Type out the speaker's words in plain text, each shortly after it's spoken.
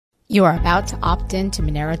You are about to opt in to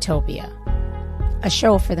Monerotopia, a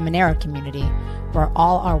show for the Monero community where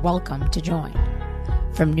all are welcome to join.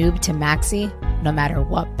 From noob to maxi, no matter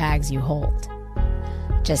what bags you hold.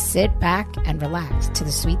 Just sit back and relax to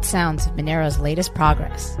the sweet sounds of Monero's latest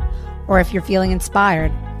progress. Or if you're feeling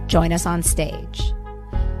inspired, join us on stage.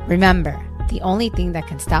 Remember, the only thing that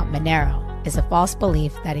can stop Monero is a false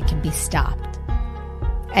belief that it can be stopped.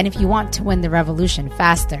 And if you want to win the revolution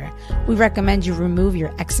faster, we recommend you remove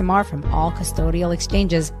your XMR from all custodial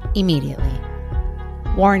exchanges immediately.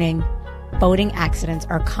 Warning, voting accidents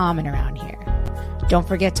are common around here. Don't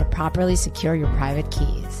forget to properly secure your private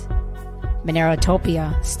keys.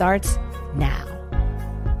 Monerotopia starts now.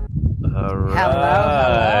 All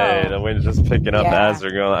right. Hello. The wind's just picking up as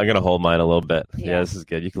we're going. I'm going to hold mine a little bit. Yeah, this is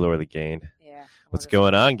good. You can lower the gain. Yeah. What's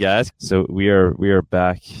going on, guys? So we are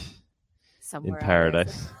back Somewhere in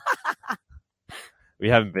paradise. We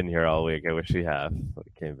haven't been here all week. I wish we have. But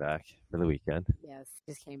we came back for the weekend. Yes,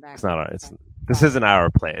 just came back. It's not our. This isn't our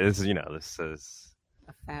place. This is this is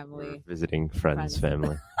a family visiting friends.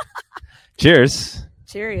 Family. Cheers.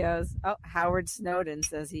 Cheerios. Oh, Howard Snowden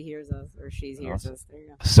says he hears us, or she hears us. There you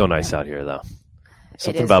go. So nice out here, though.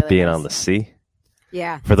 Something is about really being nice. on the sea.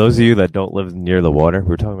 Yeah. For those of you that don't live near the water, we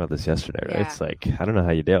were talking about this yesterday, right? Yeah. It's like, I don't know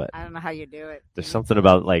how you do it. I don't know how you do it. There's something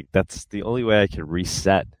about, like, that's the only way I can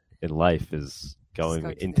reset in life is going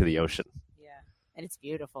go to into the the beach. ocean. Yeah. And it's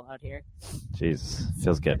beautiful out here. Jeez,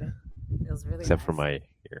 feels good. Feels really Except nice. for my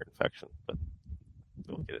ear infection, but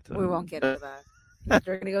we won't get into that. We won't get into that.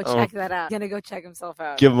 We're gonna go check that out. Gonna go check himself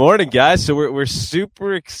out. Good morning, guys. So we're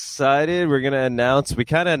super excited. We're gonna announce. We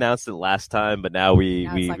kind of announced it last time, but now we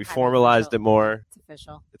Now it's, like, we kinda formalized official. it more. It's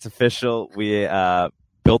official. It's official. We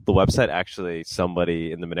built the website. Actually,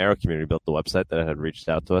 somebody in the Monero community built the website that had reached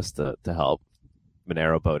out to us to help.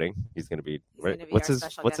 Monero boating. He's gonna be. Gonna be what's our his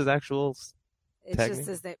special What's guest. his actual? It's Tag just me?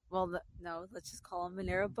 his name. Well, no, let's just call him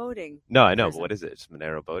Monero Boating. No, I know. But Person. what is it? It's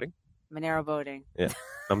Monero boating. Monero Boating.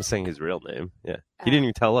 I'm saying his real name. Yeah, he didn't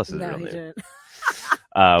even tell us his No, real he name,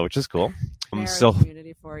 didn't. which is cool. Monero So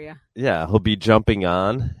community for you. yeah, he'll be jumping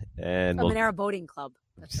on, and A we'll Monero Boating Club.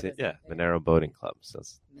 That's what it is. yeah, Monero Boating Club. So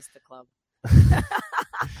Mr. Club.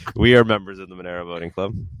 we are members of the Monero Boating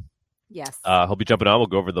Club. Yes. He'll be jumping on. We'll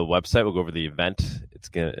go over the website. We'll go over the event. It's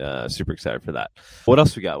gonna super excited for that. What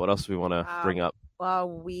else we got? What else do we want to bring up? Well,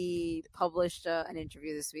 we published an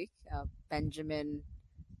interview this week. Benjamin,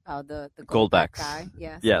 the Goldbacks guy.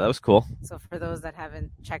 Yes. Yeah, that was cool. So for those that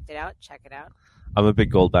haven't checked it out, check it out. I'm a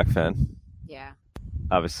big Goldback fan. Yeah.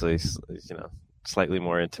 Obviously, slightly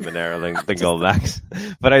more into Monero than Goldbacks,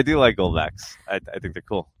 but I do like Goldbacks. I think they're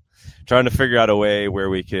cool. Trying to figure out a way where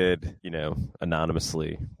we could,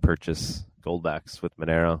 anonymously purchase Goldbacks with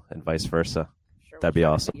Monero and vice versa. Sure, That'd be we'll try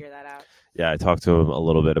to awesome. Figure that out. Yeah, I talked to him a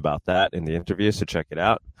little bit about that in the interview, so check it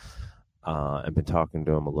out. I've been talking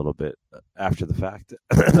to him a little bit after the fact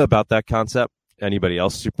about that concept. Anybody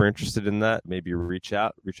else super interested in that? Maybe reach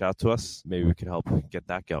out to us. Maybe we could help get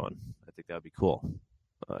that going. I think that would be cool.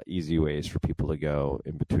 Easy ways for people to go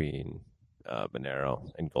in between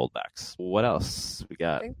Monero and Goldbacks. What else we I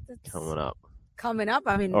got think that's coming up? coming up.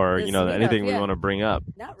 I mean, Or, this anything meetup, we yeah. want to bring up?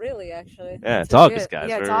 Not really, actually. Yeah, it's That's August, it. guys.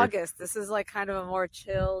 Yeah, it's We're- August. This is like kind of a more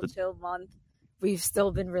chill month. We've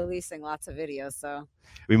still been releasing lots of videos, so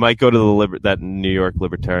We might go to that New York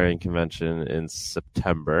Libertarian Convention in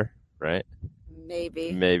September, right?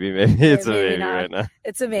 maybe. Maybe. It's a maybe maybe not. right now.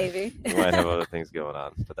 It's a maybe. We might have other things going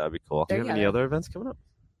on, but that'd be cool. Do you There have you any go. other events coming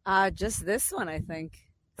up? Just this one, I think,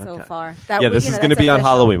 so Okay. far. Yeah, this is going to be on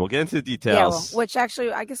Halloween. We'll get into the Yeah, well, details. which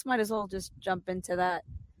actually, I guess might as well just jump into that.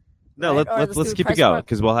 No, right? Or let's do keep it press going run.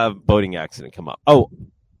 because we'll have boating accident come up. Oh,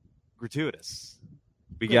 gratuitous.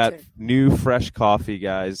 We got new fresh coffee,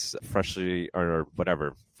 guys, freshly or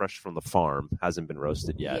whatever, fresh from the farm, hasn't been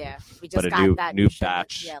roasted yet. Yeah, we just But a got that new shipment,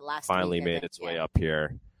 batch last finally week, I made think. its way Yeah. up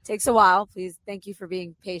here. Takes a while. Please, thank you for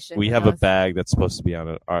being patient. We with have a us. bag that's supposed to be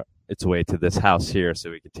on its way to this house here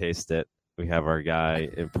so we can taste it. We have our guy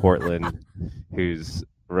in Portland who's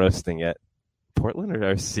roasting it. Portland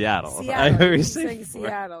or Seattle? I Seattle. always He's say saying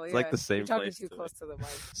Seattle. It's like the same You're talking place too to close to the mic.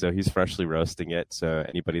 So he's freshly roasting it. So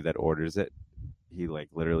anybody that orders it, he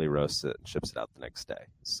literally roasts it and ships it out the next day.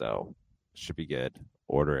 So it should be good.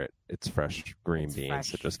 Order it. It's fresh green It's beans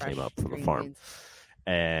fresh, that just came fresh up from the green farm. beans.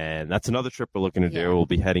 And that's another trip we're looking to do. Yeah. We'll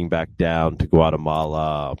be heading back down to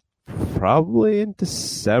Guatemala probably in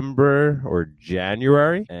December or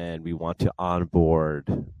January. And we want to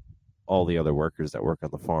onboard all the other workers that work on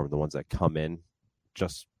the farm, the ones that come in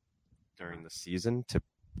just during the season to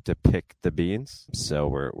pick the beans. So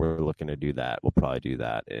we're looking to do that. We'll probably do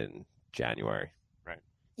that in January.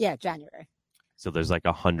 Yeah, January. So there's like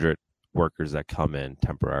 100 workers that come in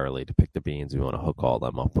temporarily to pick the beans. We want to hook all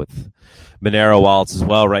them up with Monero wallets as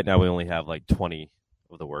well. Right now, we only have like 20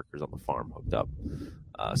 of the workers on the farm hooked up.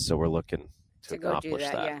 So we're looking to go do accomplish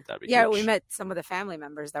that. That'd be yeah, huge. we met some of the family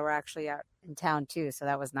members that were actually out in town too. So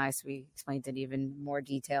that was nice. We explained it even more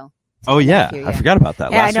detail. Oh, yeah. I forgot about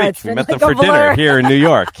that last I know, week. We met them for dinner here in New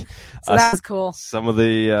York. So that was cool. Some of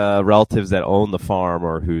the relatives that own the farm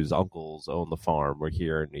or whose uncles own the farm were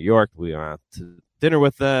here in New York. We went out to dinner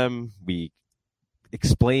with them. We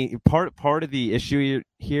explain part of the issue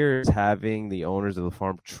here is having the owners of the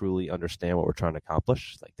farm truly understand what we're trying to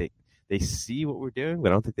accomplish. Like they see what we're doing, but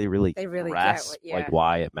I don't think they really grasp like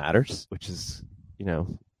why it matters, which is,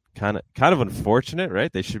 kind of unfortunate,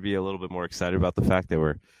 right? They should be a little bit more excited about the fact that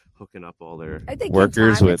we're hooking up all their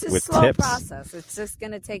workers with it's a slow tips. Process. It's just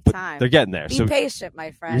going to take time. They're getting there. Be patient,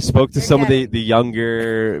 my friend. We spoke to some of the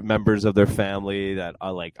younger members of their family that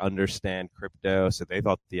understand crypto, so they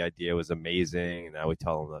thought the idea was amazing. And now we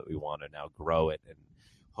tell them that we want to now grow it and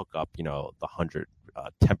hook up, the 100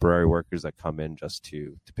 temporary workers that come in just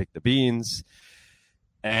to pick the beans.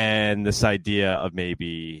 And this idea of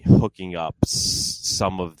maybe hooking up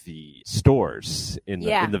some of the stores in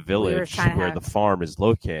the village where the farm is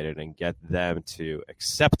located and get them to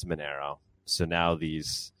accept Monero. So now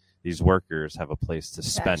these workers have a place to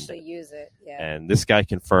spend it. Use it. Yeah. And this guy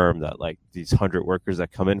confirmed that like these 100 workers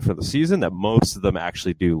that come in for the season, that most of them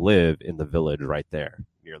actually do live in the village right there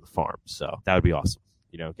near the farm. So that would be awesome.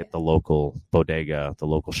 Get the local bodega, the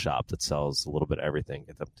local shop that sells a little bit of everything,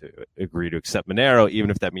 get them to agree to accept Monero,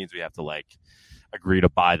 even if that means we have to agree to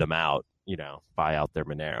buy them out, buy out their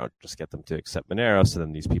Monero, just get them to accept Monero. So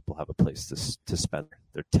then these people have a place to spend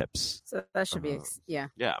their tips. So that should be, yeah.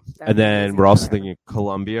 And then we're also thinking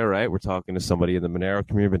Colombia, right? We're talking to somebody in the Monero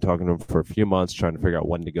community, been talking to them for a few months, trying to figure out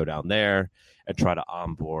when to go down there and try to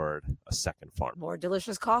onboard a second farm. More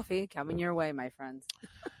delicious coffee coming your way, my friends.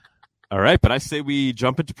 All right, but I say we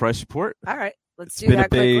jump into price report. All right, let's do that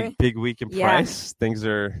quickly. It's been a big week in price. Things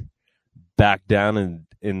are back down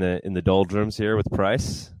in the doldrums here with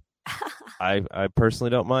price. I personally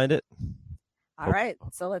don't mind it. All right,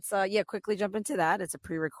 so let's quickly jump into that. It's a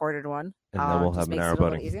pre-recorded one, and then we'll have Monero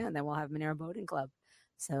Boating. And then we'll have Monero Boating Club.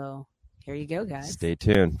 So here you go, guys. Stay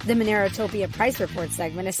tuned. The Monerotopia Price Report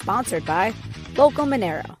segment is sponsored by Local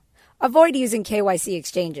Monero. Avoid using KYC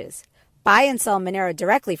exchanges. Buy and sell Monero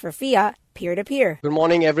directly for fiat, peer-to-peer. Good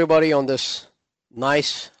morning, everybody, on this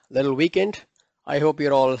nice little weekend. I hope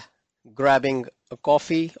you're all grabbing a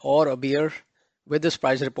coffee or a beer with this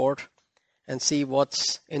price report and see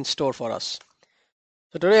what's in store for us.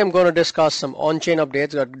 So today I'm going to discuss some on-chain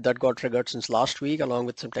updates that got triggered since last week, along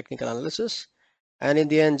with some technical analysis. And in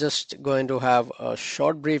the end, just going to have a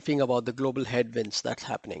short briefing about the global headwinds that's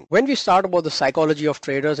happening. When we start about the psychology of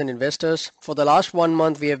traders and investors, for the last 1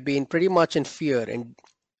 month, we have been pretty much in fear.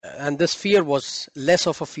 And this fear was less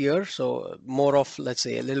of a fear, so more of, let's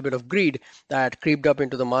say, a little bit of greed that creeped up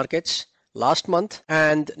into the markets last month.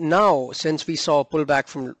 And now, since we saw a pullback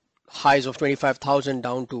from highs of 25,000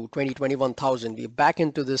 down to 21,000, we're back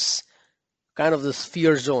into this kind of this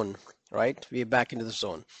fear zone, right? We're back into the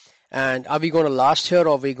zone. And are we going to last here,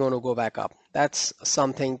 or are we going to go back up? That's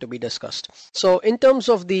something to be discussed. So in terms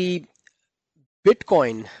of the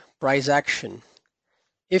Bitcoin price action,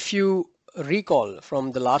 if you recall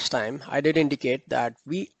from the last time, I did indicate that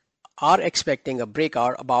we are expecting a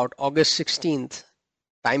breakout about August 16th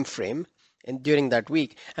time frame and during that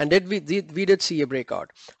week, and we did see a breakout.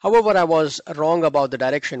 However, I was wrong about the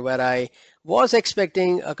direction, where I was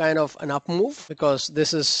expecting a kind of an up move, because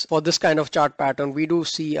this is for this kind of chart pattern we do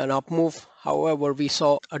see an up move. However, we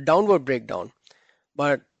saw a downward breakdown,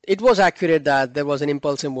 but it was accurate that there was an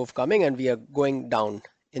impulsive move coming and we are going down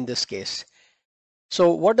in this case. So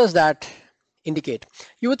what does that indicate?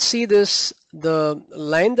 You would see this, the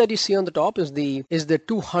line that you see on the top is the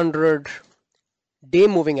 200-day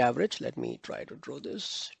moving average. Let me try to draw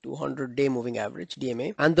this 200-day moving average,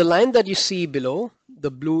 DMA. And the line that you see below,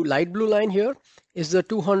 the light blue line here, is the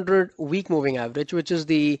 200-week moving average, which is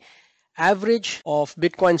the average of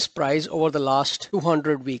Bitcoin's price over the last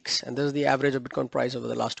 200 weeks. And this is the average of Bitcoin price over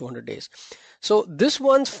the last 200 days. So this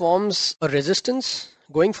one forms a resistance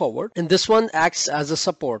going forward, and this one acts as a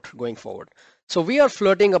support going forward. So we are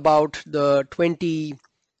flirting about the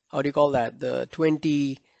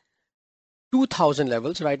 22,000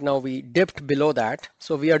 levels. Right now we dipped below that.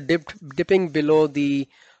 So we are dipping below the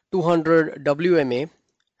 200 WMA,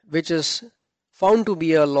 which is found to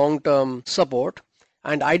be a long-term support.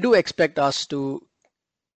 And I do expect us to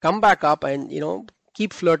come back up and,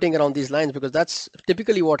 keep flirting around these lines, because that's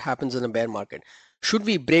typically what happens in a bear market. Should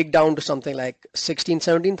we break down to something like 16,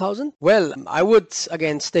 17,000? Well, I would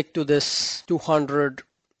again stick to this 200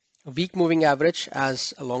 week moving average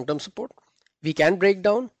as a long-term support. We can break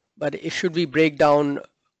down, but should we break down,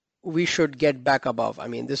 we should get back above. I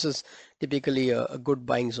mean, this is typically a good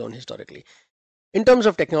buying zone historically. In terms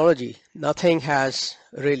of technology, everything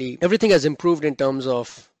has improved in terms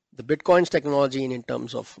of the Bitcoin's technology and in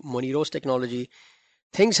terms of Monero's technology.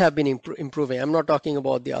 Things have been improving. I'm not talking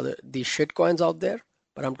about the shit coins out there,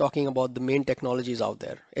 but I'm talking about the main technologies out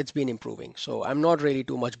there. It's been improving. So I'm not really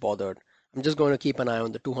too much bothered. I'm just going to keep an eye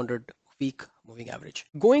on the 200-week moving average.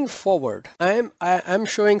 Going forward, I'm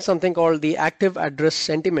showing something called the active address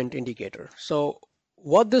sentiment indicator. So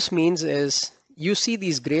what this means is you see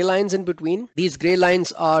these gray lines in between. These gray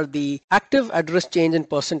lines are the active address change in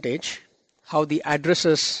percentage, how the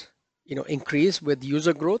addresses increase with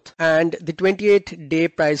user growth, and the 28-day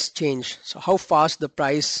price change. So how fast the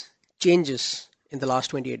price changes in the last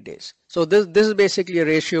 28 days. So this is basically a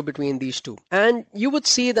ratio between these two. And you would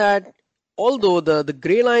see that although the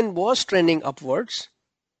gray line was trending upwards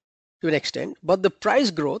to an extent, but the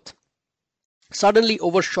price growth suddenly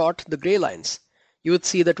overshot the gray lines. You would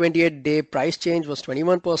see the 28-day price change was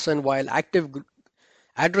 21%, while active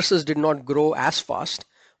addresses did not grow as fast.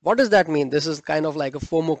 What does that mean? This is kind of like a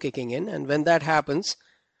FOMO kicking in, and when that happens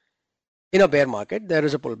in a bear market, there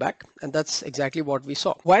is a pullback, and that's exactly what we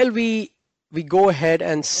saw. While we go ahead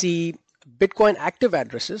and see Bitcoin active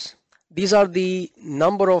addresses, these are the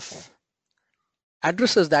number of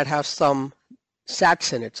addresses that have some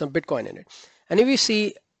sats in it, some Bitcoin in it. And if you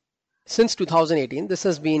see, since 2018, this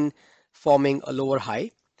has been forming a lower high,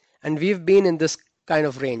 and we've been in this kind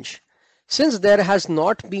of range. Since there has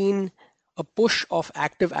not been a push of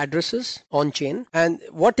active addresses on chain, and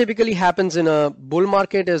what typically happens in a bull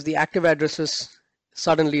market is the active addresses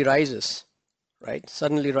suddenly rises, right?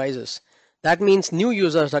 Suddenly rises. That means new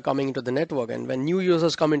users are coming into the network, and when new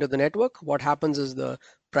users come into the network, what happens is the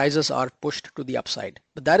prices are pushed to the upside.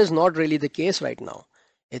 But that is not really the case right now.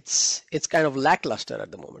 It's kind of lackluster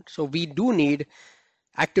at the moment. So we do need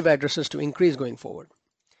active addresses to increase going forward.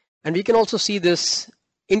 And we can also see this.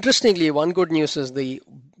 Interestingly, one good news is the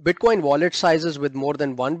Bitcoin wallet sizes with more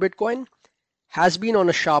than one Bitcoin has been on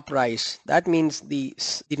a sharp rise. That means the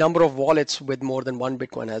number of wallets with more than one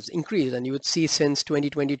Bitcoin has increased, and you would see since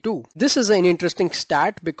 2022. This is an interesting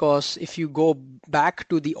stat because if you go back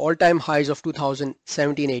to the all-time highs of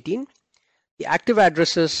 2017-18, the active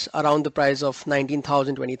addresses around the price of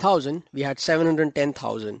 19,000, 20,000, we had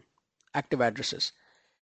 710,000 active addresses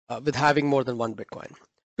with having more than one Bitcoin.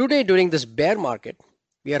 Today, during this bear market,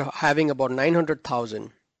 we are having about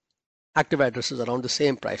 900,000 active addresses around the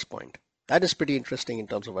same price point. That is pretty interesting in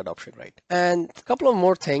terms of adoption, right? And a couple of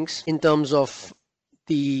more things in terms of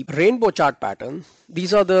the rainbow chart pattern.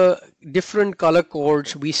 These are the different color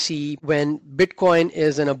codes we see when Bitcoin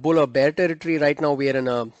is in a bull or bear territory. Right now we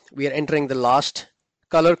are entering the last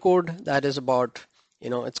color code that is about,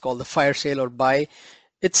 it's called the fire sale or buy.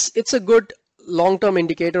 It's a good long-term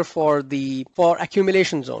indicator for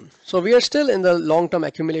accumulation zone. So we are still in the long-term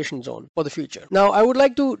accumulation zone for the future. Now I would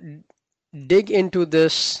like to dig into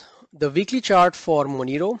the weekly chart for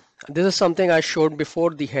Monero. This is something I showed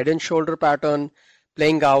before, the head and shoulder pattern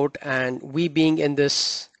playing out and we being in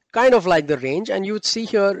this kind of like the range, and you would see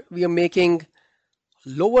here we are making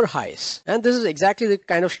lower highs, and this is exactly the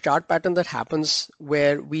kind of chart pattern that happens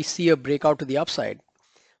where we see a breakout to the upside.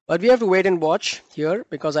 But we have to wait and watch here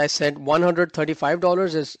because I said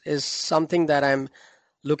 $135 is something that I'm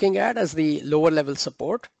looking at as the lower level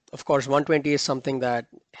support. Of course, 120 is something that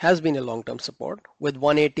has been a long-term support, with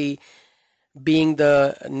 180 being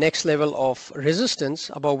the next level of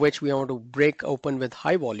resistance above which we want to break open with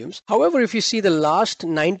high volumes. However, if you see the last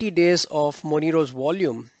 90 days of Monero's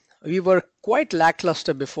volume, we were quite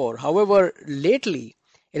lackluster before. However, lately,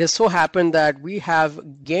 it has so happened that we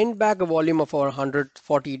have gained back a volume of our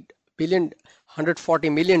 $140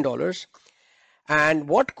 million. And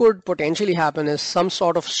what could potentially happen is some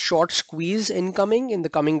sort of short squeeze incoming in the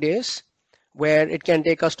coming days where it can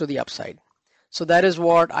take us to the upside. So that is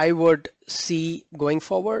what I would see going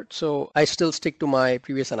forward. So I still stick to my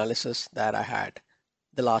previous analysis that I had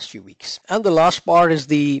the last few weeks. And the last part is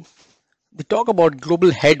the talk about global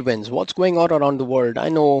headwinds. What's going on around the world? I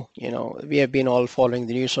know, we have been all following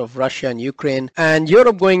the news of Russia and Ukraine and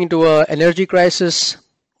Europe going into an energy crisis.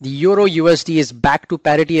 The Euro USD is back to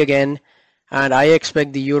parity again. And I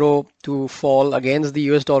expect the Euro to fall against the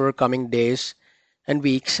US dollar coming days and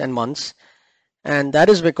weeks and months. And that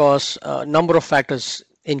is because a number of factors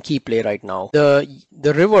in key play right now.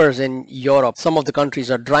 The rivers in Europe, some of the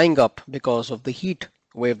countries are drying up because of the heat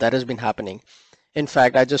wave that has been happening. In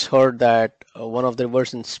fact, I just heard that one of the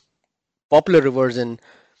popular rivers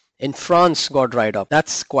in France got dried up.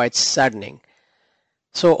 That's quite saddening.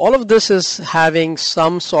 So all of this is having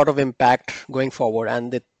some sort of impact going forward.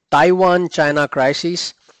 And the Taiwan-China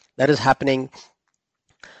crisis that is happening,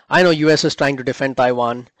 I know US is trying to defend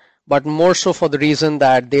Taiwan, but more so for the reason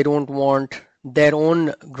that they don't want their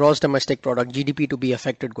own gross domestic product, GDP, to be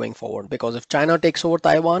affected going forward. Because if China takes over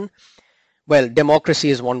Taiwan, well, democracy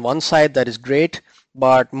is on one side, that is great,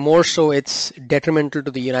 but more so it's detrimental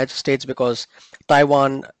to the United States because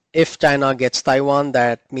Taiwan, if China gets Taiwan,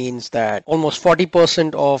 that means that almost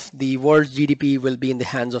 40% of the world's GDP will be in the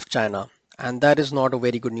hands of China. And that is not a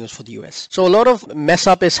very good news for the US. So a lot of mess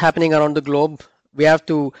up is happening around the globe. We have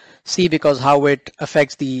to see because how it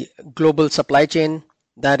affects the global supply chain.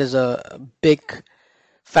 That is a big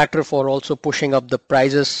factor for also pushing up the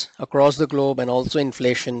prices across the globe and also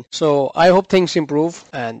inflation. So I hope things improve,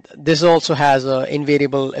 and this also has an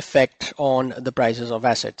invariable effect on the prices of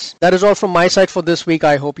assets. That is all from my side for this week.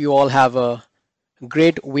 I hope you all have a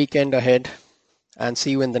great weekend ahead and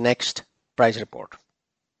see you in the next price report.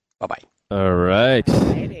 Bye-bye. All right.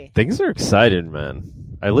 Things are exciting,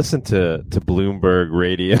 man. I listen to Bloomberg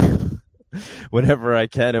radio whenever I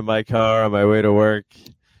can in my car on my way to work.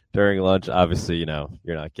 During lunch, obviously, you're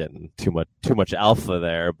not getting too much alpha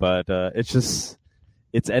there, but it's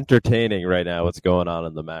entertaining right now what's going on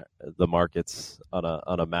in the markets on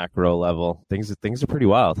a macro level. Things are pretty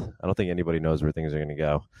wild. I don't think anybody knows where things are going to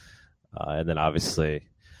go. And then obviously,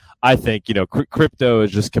 I think crypto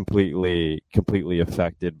is just completely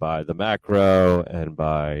affected by the macro and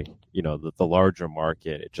by the larger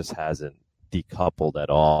market. It just hasn't decoupled at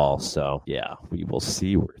all. So yeah, we will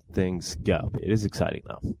see where things go. It is exciting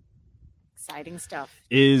though. Exciting stuff.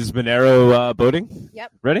 Is Monero boating?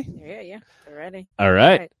 Yep. Ready? Yeah. We're ready. All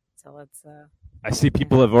right. So let's. I see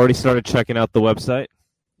people have already started checking out the website.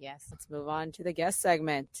 Yes. Let's move on to the guest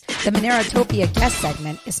segment. The Monerotopia guest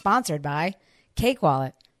segment is sponsored by Cake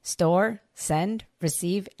Wallet. Store, send,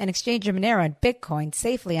 receive, and exchange your Monero and Bitcoin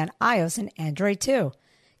safely on iOS and Android too.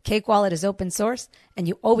 Cake Wallet is open source, and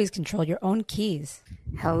you always control your own keys.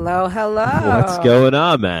 Hello. What's going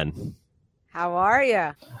on, man? How are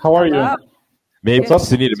you? How are you? Maybe,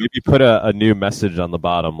 Sunita, maybe put a new message on the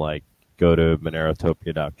bottom, like go to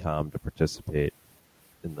Monerotopia.com to participate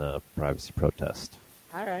in the privacy protest.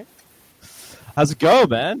 All right. How's it go,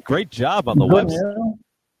 man? Great job on the website. Yeah.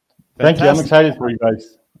 Thank you. I'm excited for you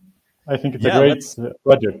guys. I think it's a great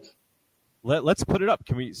project. Let's put it up.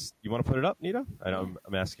 You want to put it up, Nita? I know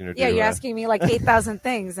I'm asking her to. Yeah, you're asking me like 8,000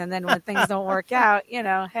 things, and then when things don't work out,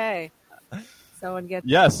 hey, someone gets.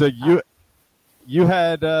 Yeah, so you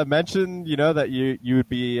had mentioned, that you would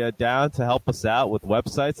be down to help us out with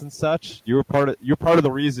websites and such. You're part of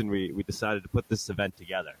the reason we decided to put this event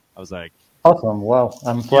together. I was like, awesome! Wow,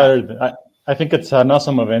 I'm flattered. Yeah. I think it's an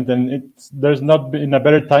awesome event, and there's not been a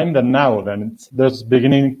better time than now.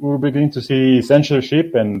 We're beginning to see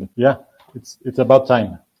censorship, and yeah. It's about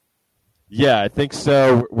time. Yeah, I think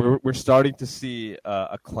so. We're starting to see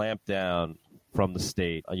a clampdown from the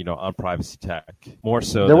state, on privacy tech. More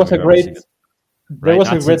so. There was a great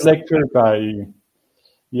lecture by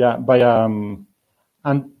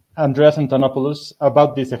Andreas Antonopoulos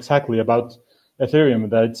about this exactly, about Ethereum.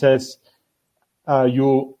 That it says,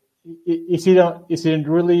 is it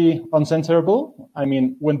really uncensorable? I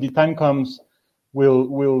mean, when the time comes,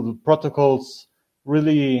 will protocols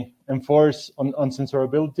really enforce on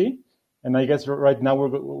censorability? And I guess right now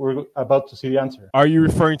we're about to see the answer. Are you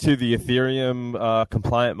referring to the Ethereum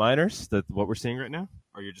compliant miners, what we're seeing right now?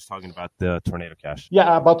 Or are you just talking about the Tornado Cash?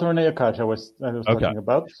 Yeah, about Tornado Cash I was talking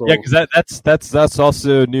about. So. Yeah, because that's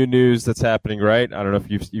also new news that's happening, right? I don't know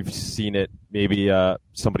if you've seen it. Maybe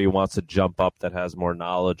somebody wants to jump up that has more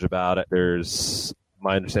knowledge about it. There's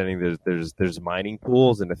my understanding there's mining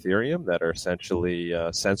pools in Ethereum that are essentially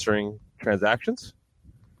censoring transactions.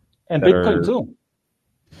 And Bitcoin too.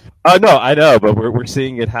 No, I know, but we're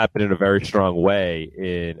seeing it happen in a very strong way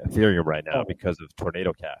in Ethereum right now because of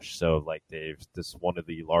Tornado Cash. So, this one of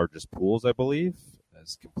the largest pools, I believe,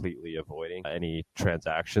 is completely avoiding any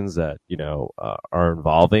transactions that are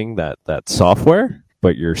involving that software.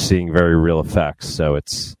 But you're seeing very real effects. So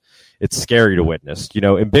it's scary to witness.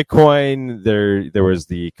 In Bitcoin, there was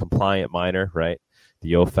the compliant miner, right?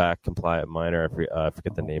 The OFAC compliant miner. I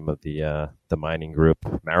forget the name of the mining group,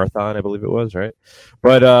 Marathon, I believe it was, right?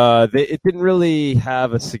 But it didn't really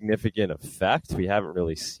have a significant effect. We haven't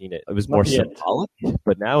really seen it. It was more symbolic.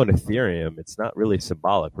 But now in Ethereum, it's not really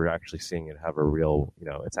symbolic. We're actually seeing it have a real,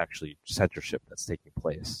 it's actually censorship that's taking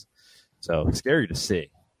place. So it's scary to see.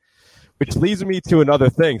 Which leads me to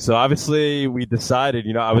another thing. So obviously we decided,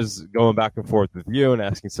 I was going back and forth with you and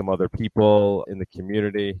asking some other people in the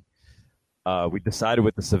community. We decided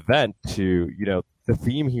with this event to, the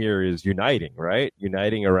theme here is uniting, right?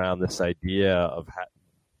 Uniting around this idea of,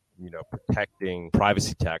 protecting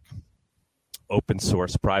privacy tech, open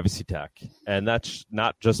source privacy tech. And that's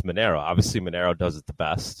not just Monero. Obviously, Monero does it the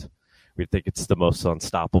best. We think it's the most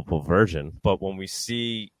unstoppable version. But when we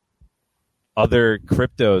see other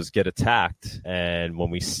cryptos get attacked, and when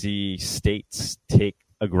we see states take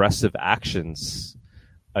aggressive actions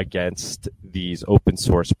against these open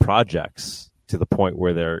source projects to the point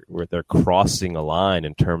where they're crossing a line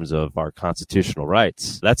in terms of our constitutional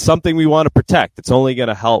rights, that's something we want to protect. It's only going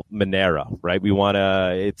to help Monero, right? We want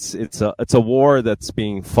to. It's a war that's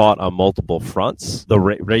being fought on multiple fronts. The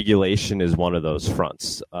regulation is one of those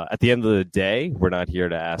fronts. At the end of the day, we're not here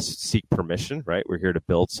to seek permission, right? We're here to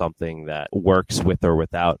build something that works with or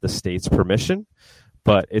without the state's permission.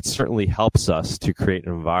 But it certainly helps us to create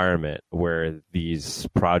an environment where these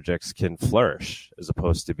projects can flourish as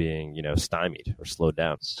opposed to being, stymied or slowed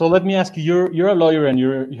down. So let me ask you, you're a lawyer and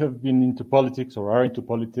you have been into politics or are into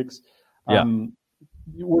politics. Yeah.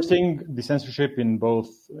 We're seeing the censorship in both,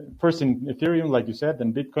 first in Ethereum, like you said,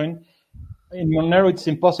 and Bitcoin. In Monero, it's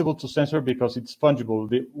impossible to censor because it's fungible.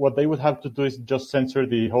 What they would have to do is just ban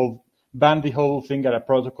the whole thing at a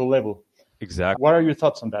protocol level. Exactly. What are your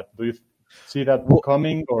thoughts on that? Do you see that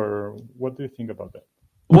coming, or what do you think about that?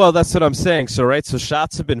 Well, that's what I'm saying. So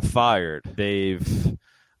shots have been fired. They've,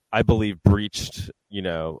 I believe, breached,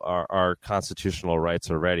 our constitutional rights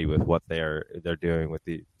already with what they're doing with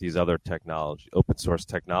these other open source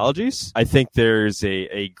technologies. I think there's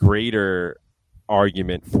a greater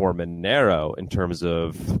argument for Monero in terms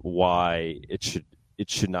of why it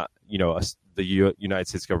should not, the United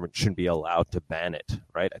States government shouldn't be allowed to ban it,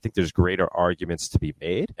 right? I think there's greater arguments to be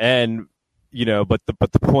made. And but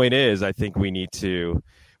the point is, I think we need to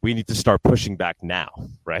start pushing back now,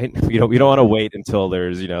 right? We don't want to wait until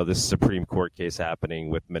there's this Supreme Court case happening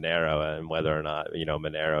with Monero and whether or not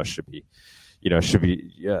Monero should be it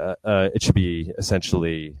should be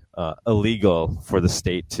essentially illegal for the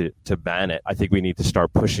state to ban it. I think we need to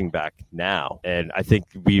start pushing back now, and I think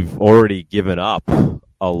we've already given up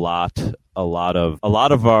a lot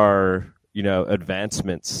of our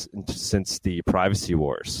advancements since the privacy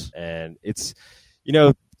wars. And it's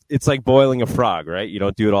like boiling a frog, right? You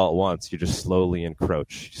don't do it all at once. You just slowly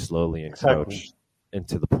encroach Exactly.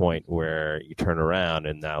 into the point where you turn around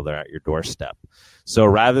and now they're at your doorstep. So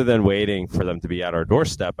rather than waiting for them to be at our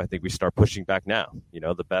doorstep, I think we start pushing back now.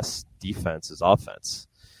 The best defense is offense.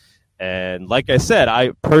 And like I said,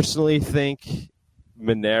 I personally think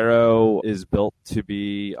Monero is built to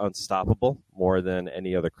be unstoppable more than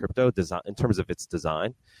any other crypto design in terms of its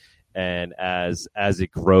design. And as it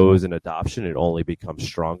grows in adoption, it only becomes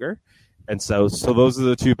stronger. And so those are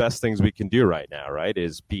the two best things we can do right now, right?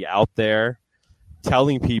 Is be out there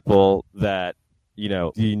telling people that,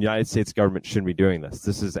 the United States government shouldn't be doing this.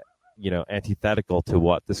 This is, antithetical to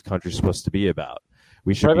what this country is supposed to be about.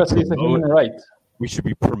 Privacy is a human right. We should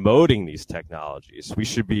be promoting these technologies. We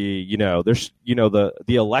should be, the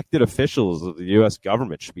elected officials of the U.S.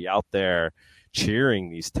 government should be out there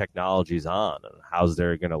cheering these technologies on and how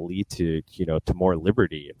they're going to lead to, to more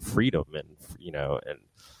liberty and freedom and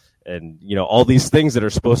all these things that are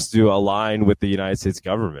supposed to align with the United States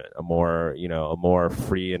government, a more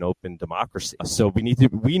free and open democracy. So we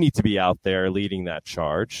need to be out there leading that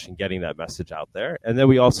charge and getting that message out there. And then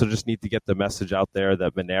we also just need to get the message out there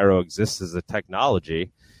that Monero exists as a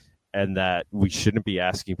technology and that we shouldn't be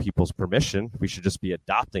asking people's permission. We should just be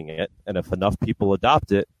adopting it. And if enough people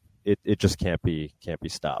adopt it, it just can't be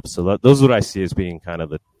stopped. So those are what I see as being kind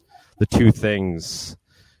of the two things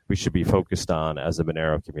we should be focused on as a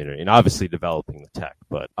Monero community, and obviously developing the tech,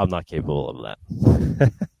 but I'm not capable of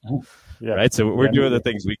that. Yeah. Right. So we're doing the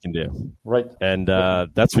things we can do. Right. And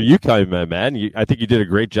that's where you come in, man. I think you did a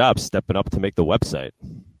great job stepping up to make the website.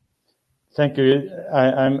 Thank you.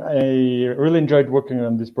 I really enjoyed working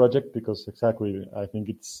on this project because exactly, I think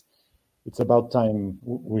it's about time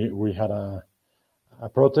we had a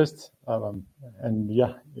protest. And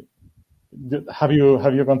yeah, have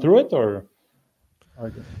you gone through it or?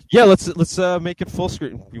 Okay. Yeah, let's make it full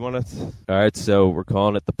screen. You want to? All right, so we're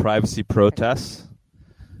calling it the privacy protests.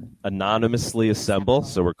 Anonymously assemble.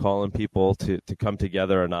 So we're calling people to come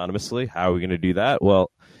together anonymously. How are we going to do that? Well,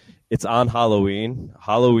 it's on Halloween.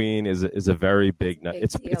 Halloween is a very big night.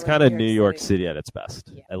 It's kind of New York City at its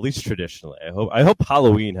best, at least traditionally. I hope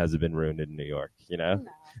Halloween hasn't been ruined in New York. No.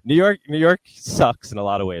 New York sucks in a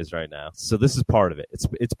lot of ways right now. So this is part of it.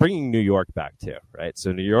 It's bringing New York back too, right?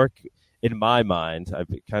 So New York in my mind, I've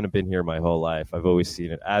kind of been here my whole life. I've always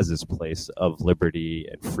seen it as this place of liberty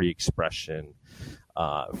and free expression,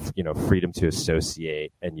 freedom to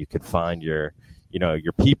associate, and you could find your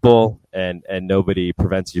people, and nobody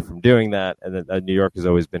prevents you from doing that. And then New York has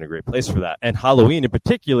always been a great place for that. And Halloween in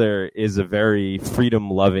particular is a very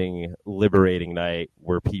freedom-loving, liberating night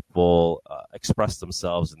where people express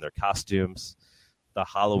themselves in their costumes. The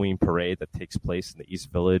Halloween parade that takes place in the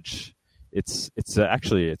East Village, it's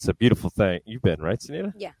a beautiful thing. You've been, right,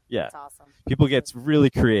 Sunita? Yeah. It's awesome. People get really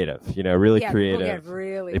creative, really creative.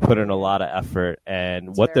 They put in a lot of effort,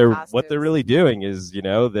 and what they're really doing is,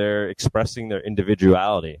 they're expressing their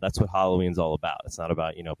individuality. That's what Halloween's all about. It's not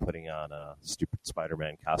about, putting on a stupid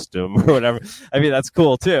Spider-Man costume or whatever. I mean, that's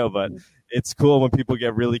cool too, but it's cool when people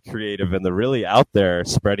get really creative and they're really out there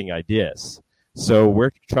spreading ideas. So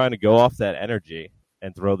we're trying to go off that energy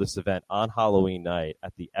and throw this event on Halloween night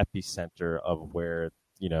at the epicenter of where,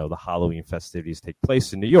 the Halloween festivities take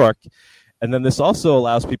place in New York. And then this also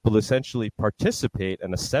allows people to essentially participate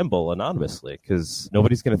and assemble anonymously, because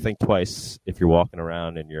nobody's going to think twice if you're walking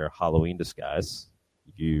around in your Halloween disguise.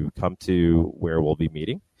 You come to where we'll be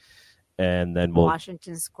meeting, and then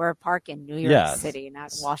Washington Square Park in New York City,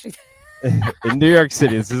 not Washington. In New York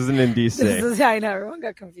City. This isn't in DC. I know, everyone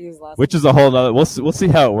got confused last Which is a whole nother, we'll see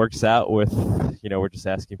how it works out with, we're just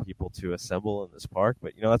asking people to assemble in this park,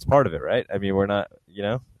 but that's part of it, right? I mean, we're not,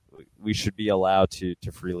 we should be allowed to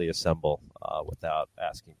freely assemble without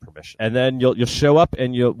asking permission. And then you'll show up,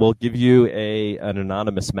 and we'll give you an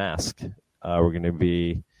anonymous mask. We're going to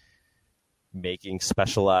be making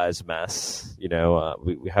specialized masks.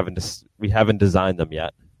 We haven't designed them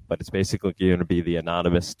yet, but it's basically going to be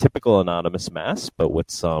the typical anonymous mask, but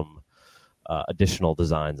with some additional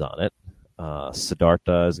designs on it.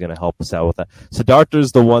 Siddhartha is going to help us out with that. Siddhartha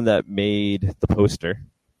is the one that made the poster.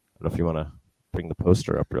 I don't know if you want to bring the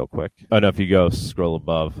poster up real quick. Oh, no, if you scroll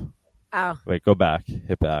above. Oh. Wait, go back.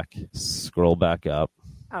 Hit back. Scroll back up.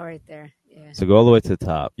 Oh, right there. Yeah. So go all the way to the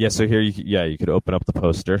top. Yeah, so here, you could open up the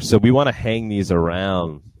poster. So we want to hang these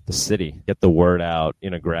around the city, get the word out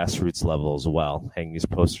in a grassroots level as well, hang these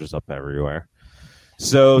posters up everywhere.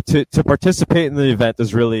 So to participate in the event,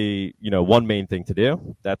 there's really, one main thing to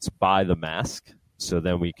do. That's buy the mask. So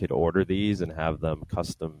then we could order these and have them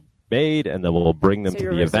custom made, and then we'll bring them to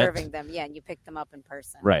the event. Reserving them, and you pick them up in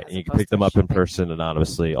person. Right, and you can pick them up in person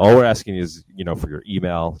anonymously. All we're asking is, for your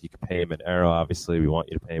email. You can pay Monero, obviously. We want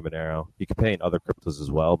you to pay Monero. You can pay in other cryptos as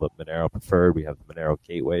well, but Monero preferred. We have the Monero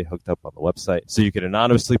gateway hooked up on the website. So you can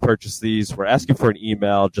anonymously purchase these. We're asking for an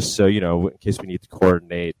email just so, in case we need to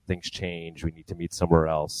coordinate, things change, we need to meet somewhere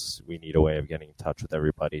else. We need a way of getting in touch with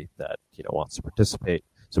everybody that, wants to participate.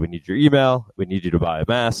 So we need your email. We need you to buy a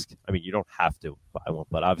mask. I mean, you don't have to buy one,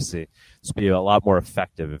 but obviously it's be a lot more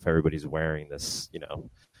effective if everybody's wearing this,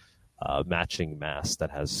 matching mask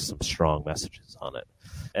that has some strong messages on it.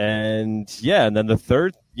 And then the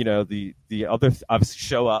third, the other, obviously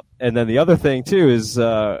show up. And then the other thing too is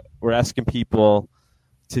we're asking people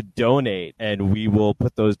to donate, and we will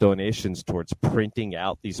put those donations towards printing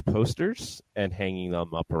out these posters and hanging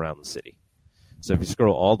them up around the city. So if you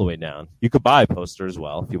scroll all the way down, you could buy a poster as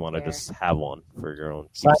well if you want to just have one for your own.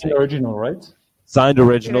 Signed original, right? Signed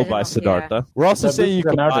original by Siddhartha. Yeah. We're also saying you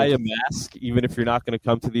can buy a artist. mask even if you're not going to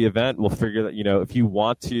come to the event. We'll figure that, if you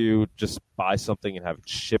want to just buy something and have it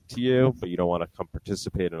shipped to you, but you don't want to come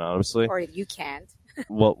participate anonymously. Or you can't.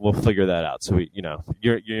 we'll figure that out. So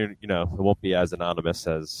you're it won't be as anonymous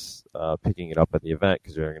as picking it up at the event,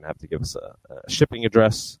 because you're going to have to give us a shipping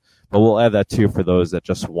address. But we'll add that too for those that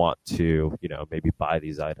just want to, maybe buy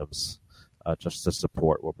these items just to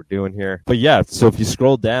support what we're doing here. But yeah, so if you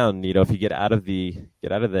scroll down, if you get out of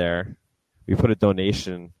there, we put a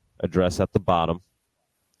donation address at the bottom.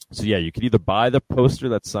 So yeah, you could either buy the poster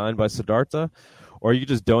that's signed by Siddhartha, or you could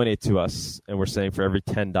just donate to us, and we're saying for every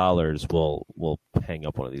 $10, we'll hang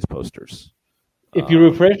up one of these posters. If you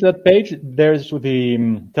refresh that page, there's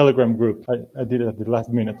the Telegram group. I did it at the last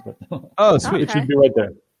minute, but oh, sweet. It should be right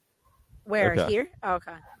there. Where? Okay. Here? Oh,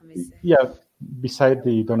 okay. Let me see. Yeah, beside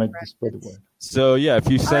the donate display. So yeah, if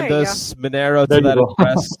you send us Monero to that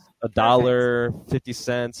address, $1, 50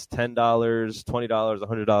 cents, $10, $20,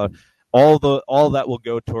 $100, all that will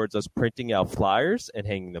go towards us printing out flyers and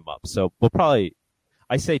hanging them up. So we'll probably,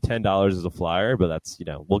 I say $10 is a flyer, but that's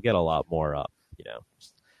we'll get a lot more up.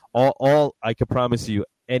 All I can promise you,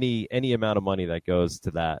 any amount of money that goes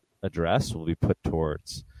to that address will be put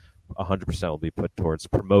towards 100% will be put towards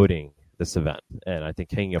promoting this event. And I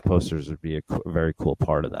think hanging up posters would be a very cool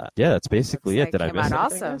part of that. Yeah, that's basically it. Did I miss anything?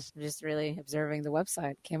 anything? Awesome. Just really observing the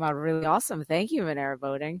website. Came out really awesome. Thank you, Monero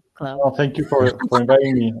Boating Club. Well, thank you for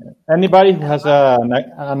inviting me. Anybody who has an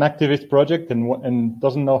activist project and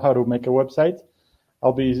doesn't know how to make a website,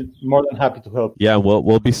 I'll be more than happy to help. Yeah,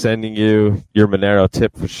 we'll be sending you your Monero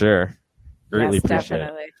tip for sure. Greatly appreciate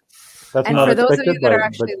definitely. it. That's and not for those expected, of you that are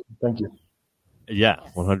actually, thank you. Yeah,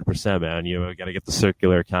 100%, man. You got to get the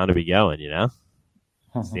circular economy going, you know?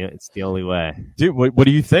 It's the only way. Dude, what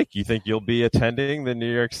do you think? You think you'll be attending the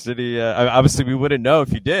New York City? Obviously, we wouldn't know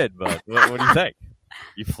if you did, but what do you think?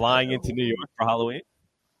 You flying into New York for Halloween?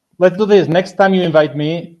 Let's do this. Next time you invite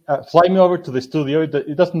me, fly me over to the studio.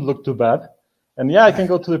 It doesn't look too bad. And yeah, I can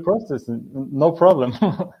go to the process. No problem.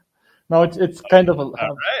 No, it's kind of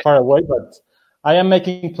far away, but I am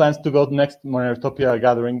making plans to go to next Monerotopia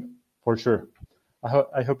gathering for sure.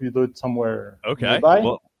 I hope you do it somewhere nearby.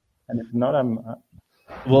 Well, and if not,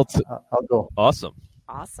 I'll go. Awesome.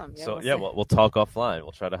 Yeah, so we'll talk offline.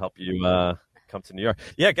 We'll try to help you come to New York.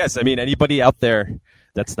 Yeah, guys. I mean, anybody out there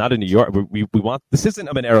that's not in New York, we want. This isn't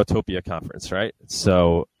a Monerotopia conference, right?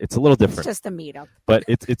 So it's a little different. It's just a meetup. But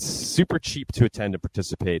it's super cheap to attend and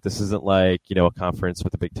participate. This isn't like a conference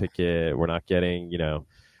with a big ticket. We're not getting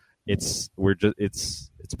It's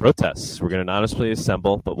protests. We're going to anonymously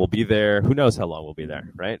assemble, but we'll be there. Who knows how long we'll be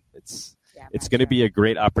there, right? It's going to be a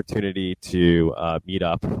great opportunity to meet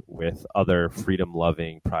up with other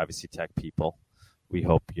freedom-loving privacy tech people. We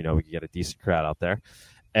hope we can get a decent crowd out there.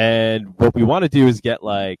 And what we want to do is get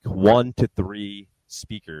like 1 to 3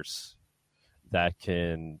 speakers that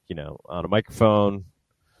can, on a microphone,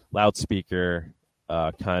 loudspeaker,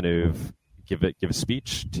 kind of give a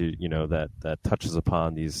speech to that touches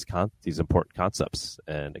upon these important concepts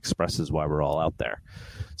and expresses why we're all out there.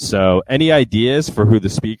 So any ideas for who the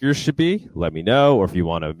speakers should be, let me know. Or if you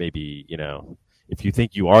want to maybe if you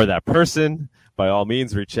think you are that person, by all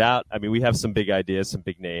means reach out. I mean, we have some big ideas, some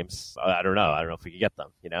big names. I don't know if we can get them,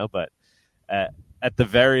 but at the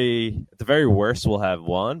very worst we'll have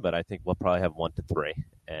 1, but I think we'll probably have 1 to 3,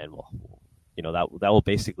 and we'll that will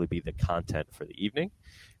basically be the content for the evening.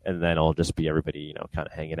 And then it'll just be everybody, kind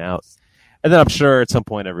of hanging out. And then I'm sure at some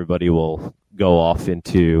point everybody will go off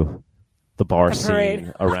into the bar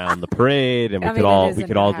scene around the parade, and we could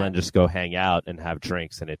all then just go hang out and have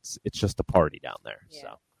drinks, and it's just a party down there. Yeah.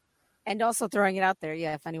 So. And also throwing it out there,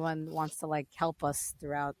 if anyone wants to help us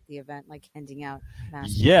throughout the event, handing out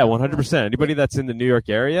masks. Yeah, 100%. Anybody that's in the New York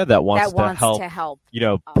area that wants to help,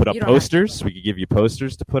 put up posters, we could give you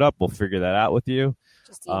posters to put up. We'll figure that out with you.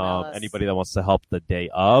 Anybody that wants to help the day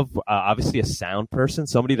of, obviously a sound person,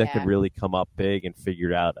 somebody that could really come up big and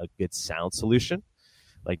figure out a good sound solution,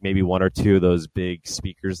 like maybe 1 or 2 of those big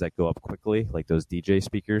speakers that go up quickly, like those DJ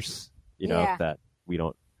speakers, that we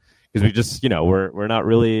don't, because we just, we're not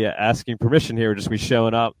really asking permission here. We're just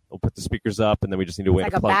showing up. We'll put the speakers up, and then we just need to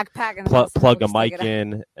wait to plug a mic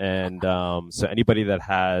in. And so anybody that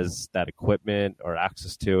has that equipment or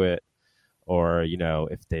access to it, or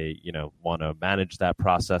if they want to manage that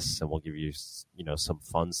process, and we'll give you some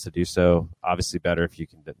funds to do so. Obviously, better if you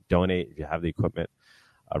can donate if you have the equipment.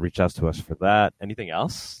 Reach out to us for that. Anything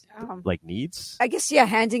else needs? I guess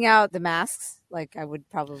handing out the masks. I would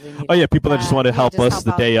probably need. Oh yeah, people that just want to help us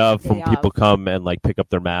the day of when people come and pick up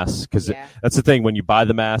their masks, because that's the thing. When you buy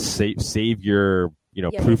the mask, save your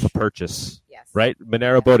proof of purchase. Yes. Right,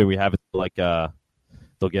 Monero Boating, we have it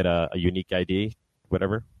they'll get a unique ID,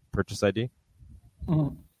 whatever purchase ID.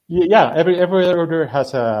 Mm-hmm. Yeah, every order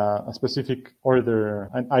has a specific order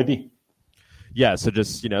ID. Yeah, so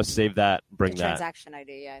just save that, bring that transaction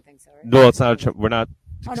ID. Yeah, I think so. Right? No, it's not. We're not.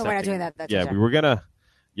 Oh no, we're not doing that. That's we were gonna.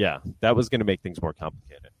 Yeah, that was gonna make things more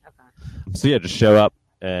complicated. Okay. So yeah, just show up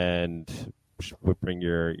and we'll bring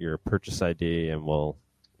your purchase ID, and we'll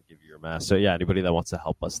give you your mask. So yeah, anybody that wants to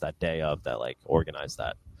help us that day of that, organize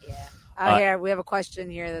that. Yeah. Here we have a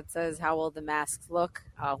question here that says, "How will the masks look?"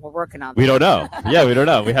 We're working on that. We don't know. Yeah, we don't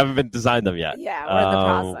know. We haven't been designed them yet. Yeah, we're in the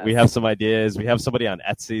process. We have some ideas. We have somebody on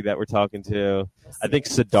Etsy that we're talking to. I think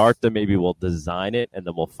Siddhartha maybe will design it, and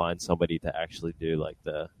then we'll find somebody to actually do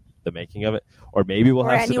the making of it, or maybe we'll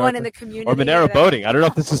have anyone Siddhartha, in the community, or Monero Boating. I don't know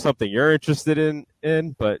if this is something you're interested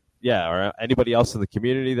in, but yeah, or anybody else in the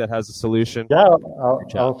community that has a solution. Yeah,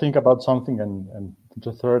 I'll think about something and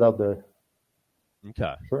just throw it out there.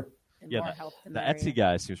 Okay. Sure. Yeah, the Etsy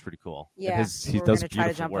guy seems pretty cool. Yeah, he does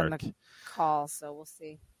beautiful work. On the call, so we'll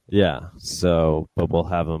see. Yeah, but we'll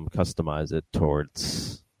have him customize it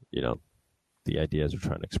towards the ideas we're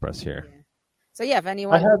trying to express here. Yeah. So yeah, if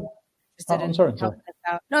anyone I'm sorry.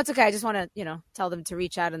 No, it's okay. I just want to tell them to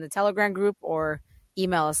reach out in the Telegram group or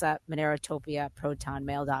email us at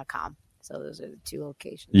monerotopia@protonmail.com, So those are the two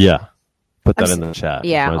locations. Yeah. Put that in the chat.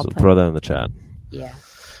 Yeah, Might as I'll well put throw that in the chat. Yeah.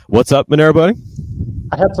 What's up, Monero buddy?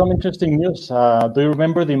 I had some interesting news. Do you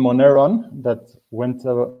remember the Moneron that went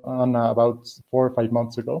on about 4 or 5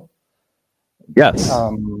 months ago? Yes.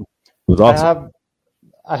 It was awesome.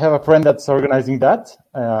 I have a friend that's organizing that.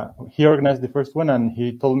 He organized the first one, and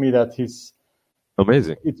he told me that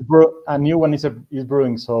amazing. A new one is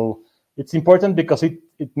brewing. So it's important because it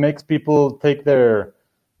makes people take their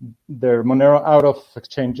Monero out of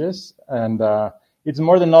exchanges, and it's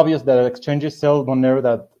more than obvious that exchanges sell Monero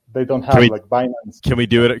that they don't have, like Binance. Can we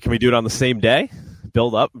do it? Can we do it on the same day?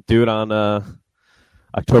 Build up, do it on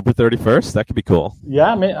October 31st. That could be cool.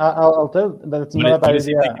 Yeah, I mean, I'll tell that's not a bad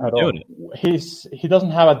idea at all. He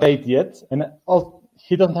doesn't have a date yet,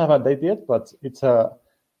 but it's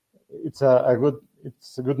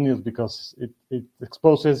good news because it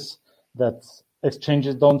exposes that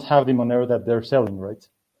exchanges don't have the Monero that they're selling, right?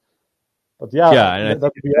 But and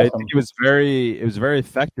I think it was very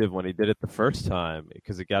effective when he did it the first time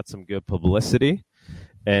because it got some good publicity,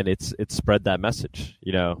 and it spread that message.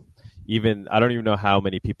 You know, even I don't even know how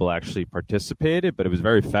many people actually participated, but it was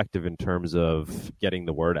very effective in terms of getting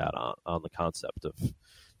the word out on the concept of,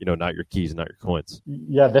 you know, not your keys, not your coins.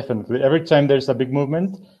 Yeah, definitely. Every time there's a big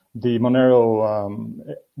movement, the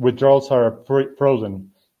Monero withdrawals are frozen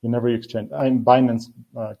in every exchange. I'm Binance,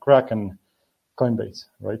 Kraken, Coinbase,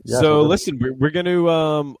 right? Yeah, so listen, we're going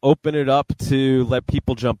to open it up to let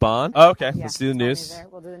people jump on. Oh, okay, let's do the news.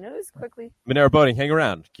 We'll do the news quickly. Monero Boating, hang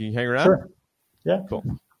around. Can you hang around? Sure. Yeah. Cool.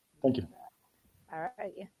 Thank you. All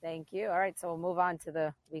right. Yeah, thank you. All right, so we'll move on to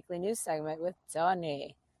the weekly news segment with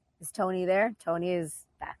Tony. Is Tony there? Tony is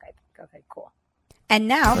back, I think. Okay, cool. And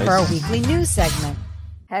now for our weekly news segment.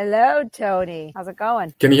 Hello, Tony. How's it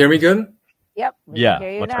going? Can you hear me good? Yep. We can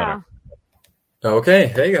hear you much now. better. Okay.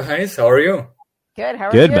 Hey, guys. How are you? Good. How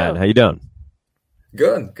are you? Good, man. How you doing?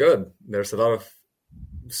 Good. There's a lot of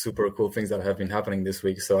super cool things that have been happening this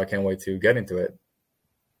week, so I can't wait to get into it.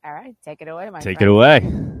 All right. Take it away, my friend. Take it away.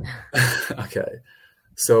 Okay.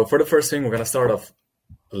 So for the first thing, we're going to start off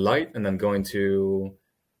light and then go into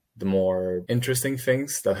the more interesting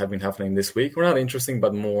things that have been happening this week. Well, not interesting,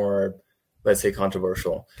 but more, let's say,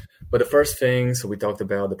 controversial. But the first thing, so we talked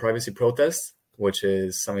about the privacy protest, which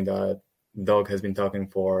is something that Doug has been talking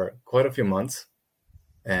for quite a few months.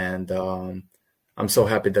 And I'm so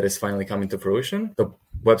happy that it's finally coming to fruition. The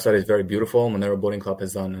website is very beautiful. Monero Boating Club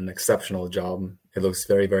has done an exceptional job. It looks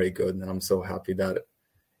very, very good. And I'm so happy that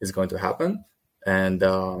it's going to happen. And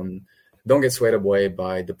don't get swayed away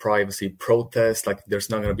by the privacy protest. Like there's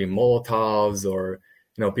not going to be Molotovs or,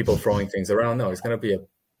 you know, people throwing things around. No, it's going to be a,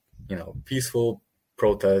 you know, peaceful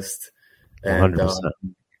protest. And 100%.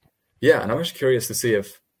 and I'm just curious to see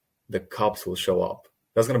if the cops will show up.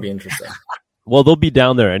 That's going to be interesting. Well, they'll be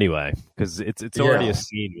down there anyway because it's already a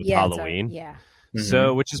scene with Halloween.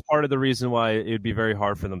 So, which is part of the reason why it would be very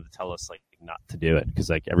hard for them to tell us like not to do it because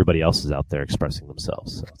like everybody else is out there expressing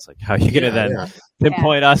themselves. So it's like, how are you going to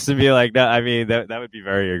pinpoint us and be like, no? I mean, that would be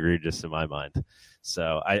very egregious in my mind.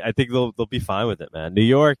 So I think they'll be fine with it, man. New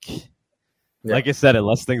York, like I said,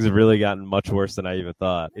 unless things have really gotten much worse than I even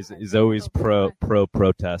thought, is always pro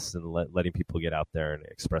protest and letting people get out there and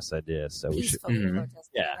express ideas. So we should,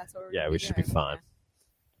 we should be fine.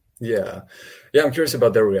 Yeah, I'm curious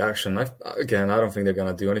about their reaction. I don't think they're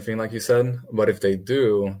gonna do anything like you said, but if they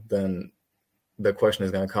do, then the question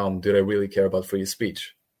is gonna come: do they really care about free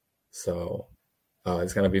speech? So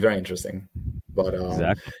it's gonna be very interesting. But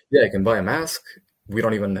you can buy a mask. We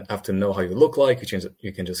don't even have to know how you look like.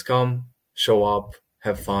 You can just come, show up,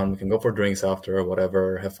 have fun. We can go for drinks after or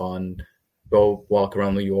whatever, have fun, go walk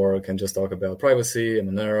around New York and just talk about privacy and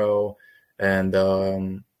Monero. And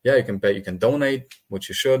you can pay, you can donate, which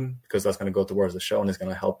you should, because that's going to go towards the show and it's going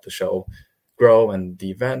to help the show grow and the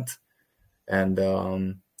event. And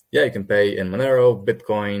you can pay in Monero,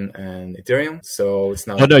 Bitcoin, and Ethereum. So it's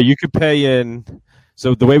not. No, you could pay in.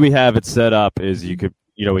 So the way we have it set up is you could,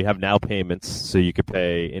 we have now payments, so you could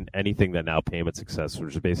pay in anything that now payments accepts,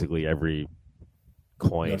 which is basically every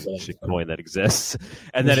coin that exists,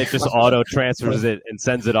 and then it just auto transfers it and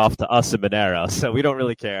sends it off to us in Monero. So we don't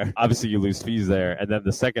really care. Obviously, you lose fees there. And then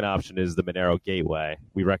the second option is the Monero Gateway.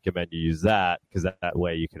 We recommend you use that because that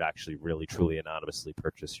way you could actually really truly anonymously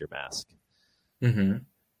purchase your mask. Mm-hmm.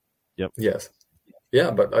 Yep. Yes. Yeah,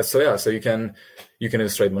 but so you can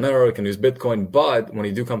use straight Monero, you can use Bitcoin, but when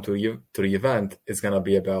you do come to the event, it's gonna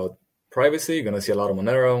be about privacy. You're gonna see a lot of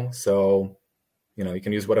Monero, so you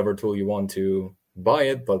can use whatever tool you want to buy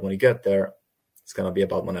it, but when you get there, it's gonna be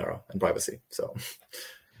about Monero and privacy. So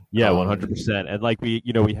 100%. And like we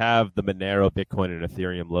have the Monero, Bitcoin, and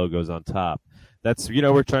Ethereum logos on top. that's,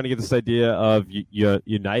 we're trying to get this idea of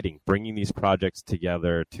uniting, bringing these projects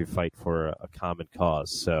together to fight for a common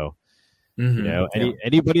cause. So,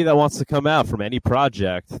 anybody that wants to come out from any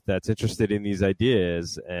project that's interested in these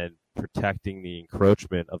ideas and protecting the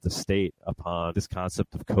encroachment of the state upon this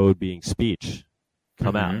concept of code being speech,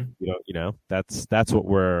 come out. That's what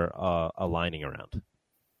we're aligning around.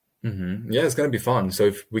 Yeah, it's going to be fun. So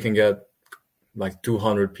if we can get like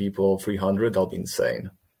 200 people, 300, that'll be insane.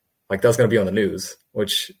 Like that's going to be on the news,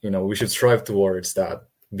 which, we should strive towards that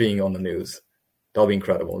being on the news. That'll be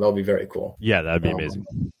incredible. That'll be very cool. Yeah, that'd be amazing.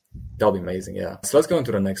 That'll be amazing, yeah. So let's go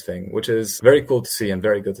into the next thing, which is very cool to see and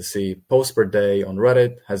very good to see. Posts per day on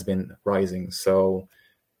Reddit has been rising. So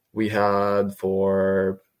we had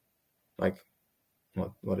for like,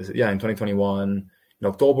 what is it? Yeah, in 2021, in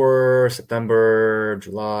October, September,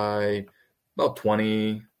 July, about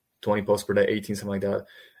 20 posts per day, 18, something like that.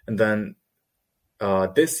 And then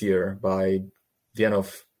this year, by the end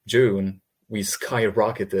of June, we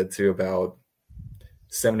skyrocketed to about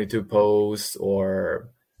 72 posts or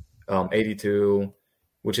 82,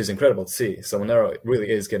 which is incredible to see. So Monero really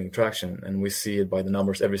is getting traction, and we see it by the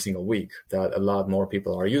numbers every single week that a lot more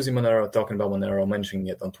people are using Monero, talking about Monero, mentioning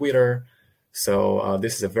it on Twitter. So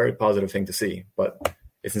this is a very positive thing to see, but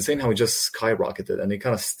it's insane how it just skyrocketed, and it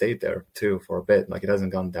kind of stayed there too for a bit. Like it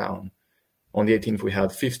hasn't gone down. On the 18th, we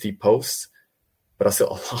had 50 posts, but that's still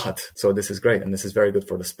a lot. So this is great, and this is very good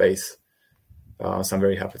for the space. So I'm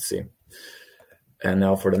very happy to see. And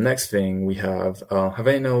now for the next thing, we have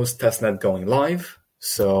Haveno's testnet going live.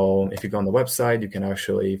 So if you go on the website, you can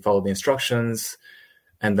actually follow the instructions,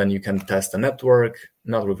 and then you can test the network,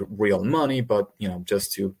 not with real money, but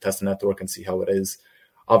just to test the network and see how it is.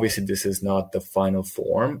 Obviously, this is not the final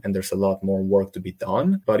form, and there's a lot more work to be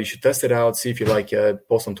done. But you should test it out, see if you like it,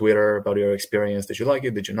 post on Twitter about your experience. Did you like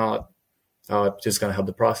it? Did you not? Just going to help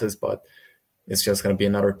the process, but it's just going to be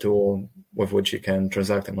another tool with which you can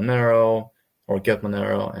transact in Monero or get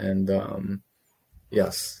Monero. And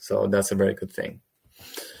yes, so that's a very good thing.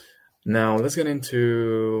 Now let's get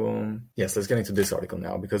into this article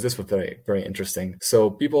now, because this was very, very interesting. So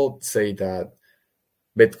people say that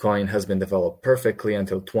Bitcoin has been developed perfectly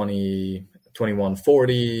until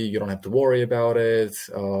 2140. You don't have to worry about it.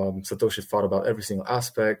 Satoshi thought about every single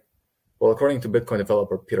aspect. Well, according to Bitcoin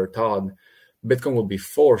developer Peter Todd, Bitcoin will be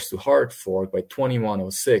forced to hard fork by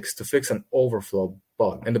 2106 to fix an overflow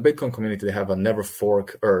bug. In the Bitcoin community, they have a never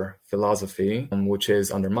fork-er philosophy, which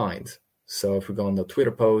is undermined. So if we go on the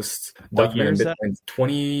Twitter post, documenting Bitcoin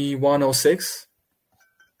 2106.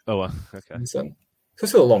 Oh, wow. Okay. So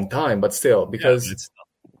it's still a long time, but still, because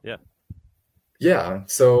yeah.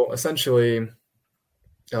 So essentially,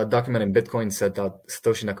 documenting Bitcoin said that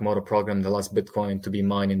Satoshi Nakamoto programmed the last Bitcoin to be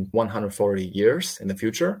mined in 140 years in the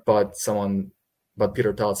future. But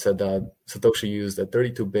Peter Todd said that Satoshi used a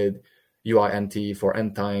 32-bit UINT for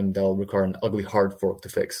end time that'll require an ugly hard fork to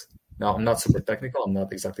fix. Now, I'm not super technical. I'm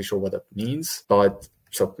not exactly sure what that means, but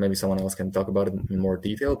so maybe someone else can talk about it in more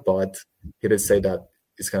detail. But he did say that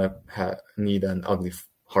it's going to need an ugly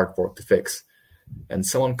hard fork to fix. And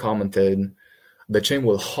someone commented, the chain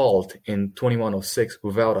will halt in 2106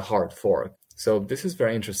 without a hard fork. So this is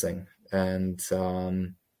very interesting. And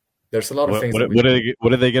there's a lot of things. What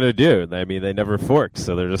are they going to do? I mean, they never forked,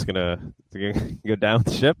 so they're just going to go down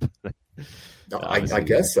the ship? I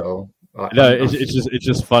guess so. It's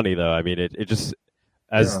just funny though. I mean, it just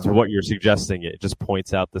to what you're suggesting, it just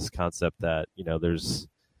points out this concept that there's.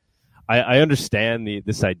 I understand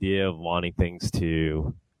this idea of wanting things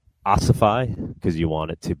to ossify because you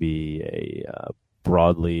want it to be a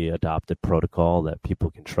broadly adopted protocol that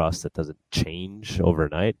people can trust that doesn't change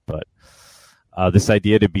overnight. But this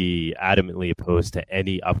idea to be adamantly opposed to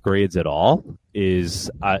any upgrades at all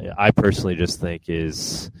is, I personally just think,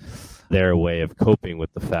 is their way of coping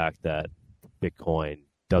with the fact that Bitcoin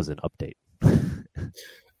doesn't update.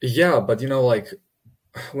 Yeah, but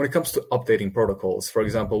when it comes to updating protocols, for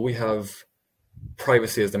example, we have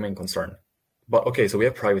privacy as the main concern. But okay, so we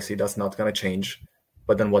have privacy, that's not going to change.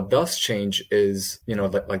 But then what does change is,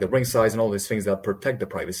 like the ring size and all these things that protect the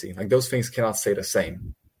privacy. Like those things cannot stay the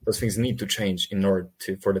same. Those things need to change in order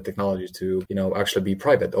for the technology to, actually be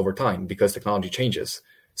private over time, because technology changes.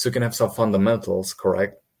 So you can have some fundamentals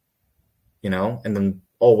correct, and then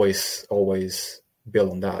always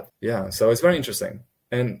build on that. Yeah, so it's very interesting.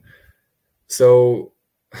 And so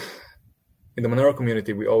in the Monero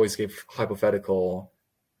community, we always give hypothetical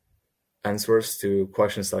answers to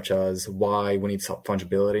questions such as why we need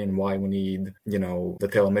fungibility and why we need, the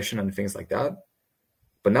tail emission and things like that.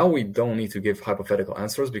 But now we don't need to give hypothetical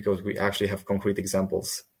answers because we actually have concrete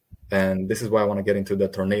examples. And this is why I want to get into the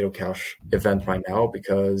Tornado Cash event right now,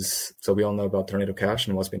 because so we all know about Tornado Cash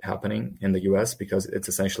and what's been happening in the US because it's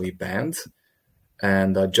essentially banned.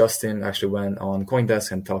 And Justin actually went on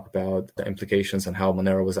CoinDesk and talked about the implications and how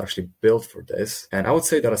Monero was actually built for this. And I would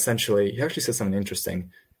say that essentially, he actually said something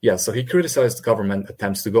interesting. Yeah, so he criticized government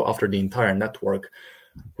attempts to go after the entire network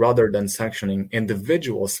rather than sanctioning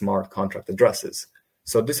individual smart contract addresses.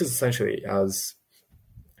 So this is essentially as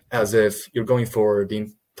if you're going for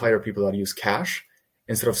the entire people that use cash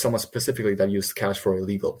instead of someone specifically that used cash for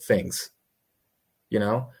illegal things. You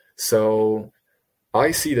know? So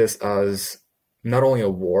I see this as not only a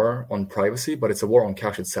war on privacy, but it's a war on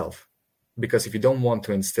cash itself. Because if you don't want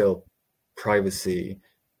to instill privacy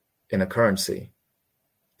in a currency,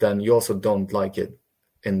 then you also don't like it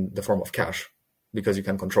in the form of cash because you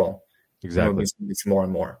can control. Exactly. It's more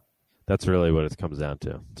and more. That's really what it comes down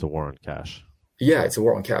to. It's a war on cash. Yeah, it's a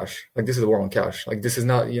war on cash. Like, this is a war on cash. Like, this is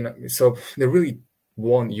not, you know, so they really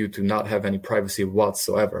want you to not have any privacy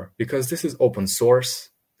whatsoever because this is open source.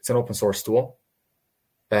 It's an open source tool.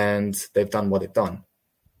 And they've done what they've done.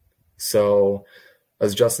 So,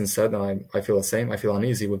 as Justin said, and I feel the same. I feel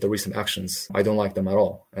uneasy with the recent actions. I don't like them at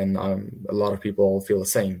all. And a lot of people feel the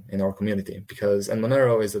same in our community and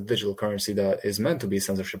Monero is a digital currency that is meant to be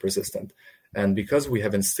censorship resistant. And because we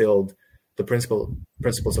have instilled the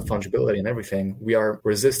principles of fungibility and everything, we are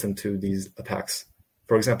resistant to these attacks.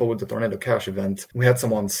 For example, with the Tornado Cash event, we had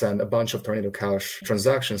someone send a bunch of Tornado Cash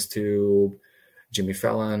transactions to Jimmy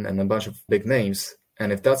Fallon and a bunch of big names.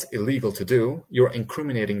 And if that's illegal to do, you're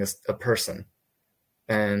incriminating a person.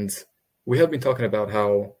 And we have been talking about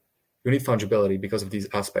how you need fungibility because of these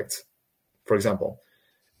aspects. For example,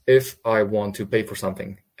 if I want to pay for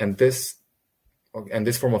something and this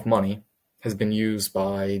form of money has been used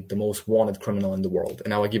by the most wanted criminal in the world, and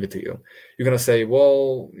now I give it to you, you're going to say,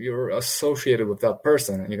 well, you're associated with that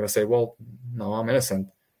person. And you're going to say, well, no, I'm innocent.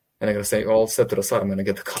 And they're going to say, well, step to the side, I'm going to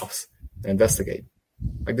get the cops and investigate.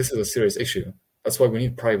 Like, this is a serious issue. That's why we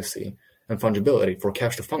need privacy and fungibility for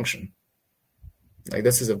cash to function. Like,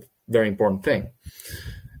 this is a very important thing.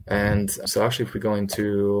 And so actually, if we go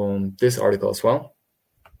into this article as well,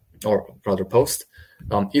 or rather post,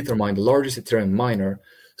 Ethermine, the largest Ethereum miner,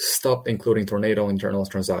 stopped including Tornado internal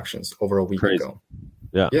transactions over a week ago.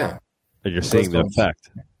 Yeah. And you're seeing the effect.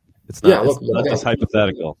 It's not, it's not just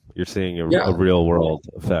hypothetical. You're seeing a real world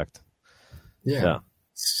effect. Yeah.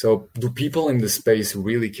 So do people in the space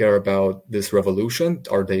really care about this revolution?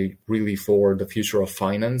 Are they really for the future of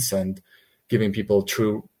finance and giving people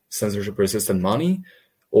true censorship-resistant money?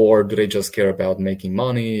 Or do they just care about making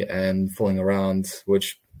money and fooling around,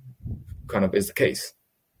 which kind of is the case,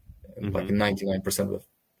 like in 99% of the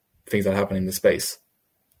things that happen in the space.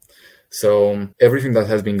 So everything that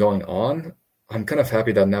has been going on, I'm kind of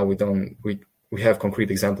happy that now we have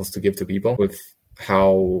concrete examples to give to people with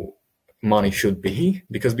how money should be,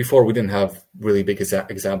 because before we didn't have really big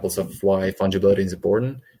examples of why fungibility is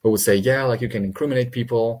important. We would say, yeah, like you can incriminate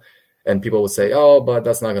people, and people would say, oh, but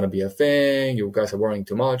that's not going to be a thing. You guys are worrying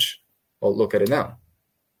too much. Well, look at it now.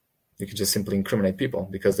 You can just simply incriminate people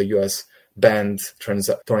because the US banned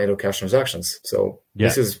Tornado Cash transactions. So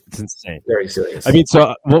this is it's insane, very serious. I mean,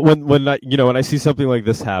 so when I see something like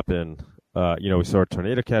this happen, we saw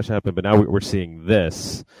Tornado Cash happen, but now we're seeing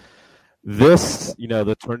this.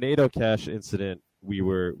 The Tornado Cash incident, we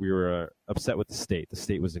were upset with the state. The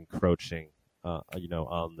state was encroaching,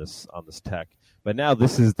 on this tech. But now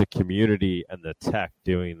this is the community and the tech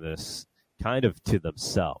doing this kind of to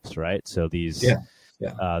themselves, right? So these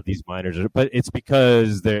miners but it's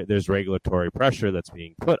because there's regulatory pressure that's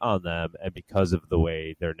being put on them, and because of the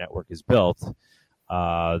way their network is built,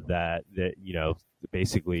 that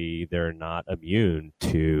basically they're not immune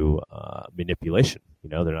to manipulation.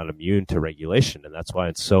 They're not immune to regulation, and that's why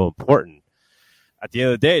it's so important at the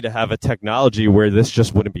end of the day to have a technology where this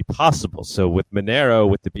just wouldn't be possible. So with Monero,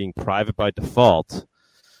 with it being private by default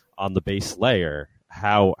on the base layer,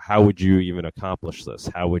 how would you even accomplish this?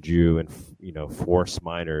 How would you force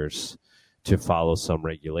miners to follow some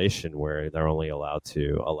regulation where they're only allowed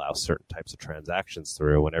to allow certain types of transactions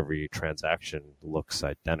through when every transaction looks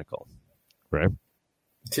identical, right?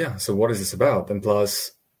 Yeah, so what is this about? And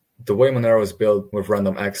plus, the way Monero is built with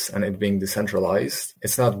RandomX and it being decentralized,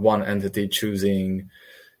 it's not one entity choosing,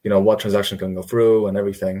 what transaction can go through and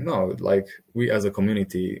everything. No, like we as a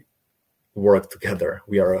community work together.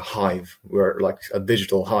 We are a hive. We're like a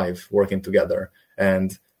digital hive working together.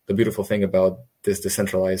 And the beautiful thing about this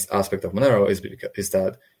decentralized aspect of Monero is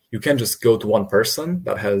that you can just go to one person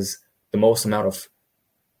that has the most amount of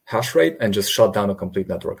hash rate and just shut down a complete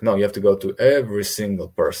network. No, you have to go to every single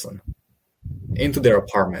person, into their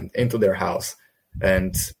apartment, into their house,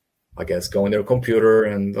 and I guess, go in their computer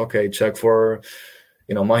and, okay, check for,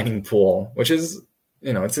 mining pool, which is,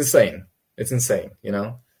 it's insane. It's insane,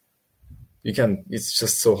 it's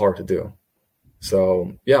just so hard to do.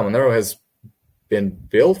 So yeah, Monero has been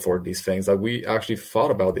built for these things. Like, we actually thought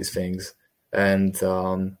about these things, and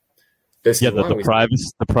the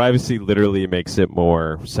privacy literally makes it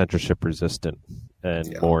more censorship resistant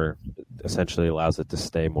and more essentially allows it to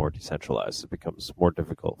stay more decentralized. It becomes more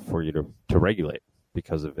difficult for you to regulate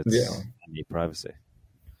because of its unique privacy.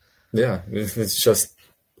 Yeah, it's just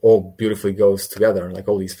all beautifully goes together, like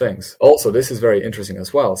all these things. Also, this is very interesting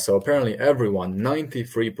as well. So apparently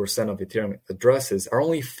 93% of Ethereum addresses are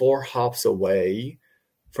only 4 hops away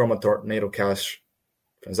from a Tornado Cash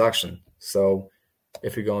transaction. So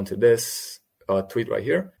if you go into this tweet right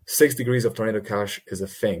here, 6 degrees of Tornado Cash is a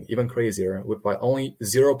thing. Even crazier, by only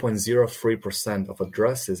 0.03% of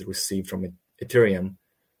addresses received from Ethereum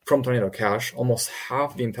from Tornado Cash, almost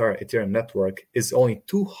half the entire Ethereum network is only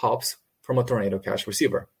 2 hops from a Tornado Cash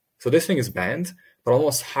receiver. So this thing is banned, but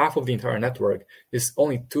almost half of the entire network is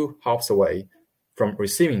only 2 hops away from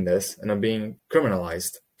receiving this and then being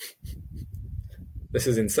criminalized. This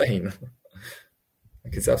is insane.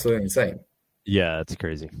 Like, it's absolutely insane. Yeah, it's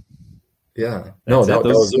crazy. Yeah. No, that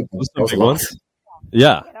was a lot.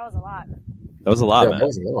 Yeah. That was a lot. That was a lot, man. That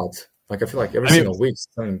was a lot. Like, I feel like every single week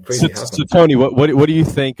something crazy happens. So Tony, what do you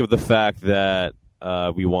think of the fact that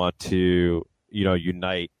we want to,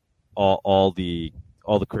 unite all the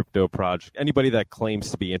crypto projects, anybody that claims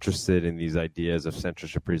to be interested in these ideas of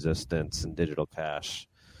censorship resistance and digital cash,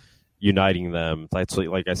 uniting them?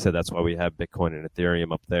 Like I said, that's why we have Bitcoin and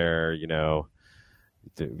Ethereum up there.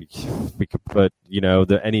 We could put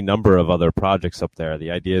any number of other projects up there. The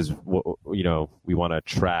idea is we want to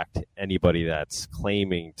attract anybody that's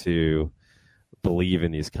claiming to believe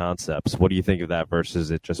in these concepts. What do you think of that versus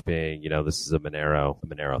it just being this is a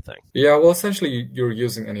Monero thing? Yeah, well, essentially you're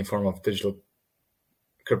using any form of digital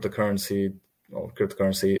cryptocurrency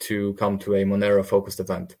to come to a Monero focused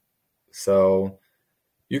event. So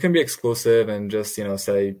you can be exclusive and just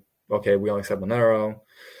say, okay, we only accept Monero.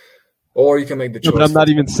 Or you can make the choice. But I'm not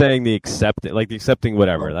even saying the accepting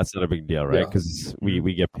whatever. That's not a big deal, right? Because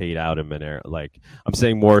we get paid out in Monero. Like, I'm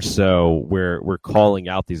saying more so we're calling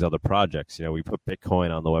out these other projects. We put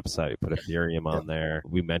Bitcoin on the website. We put Ethereum on there.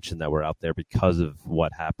 We mentioned that we're out there because of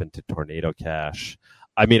what happened to Tornado Cash.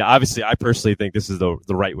 I mean, obviously, I personally think this is the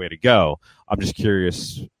right way to go. I'm just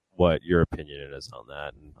curious what your opinion is on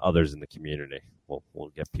that, and others in the community. We'll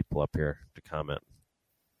get people up here to comment.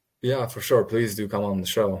 Yeah, for sure. Please do come on the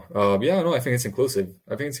show. I think it's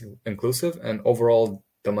inclusive. And overall,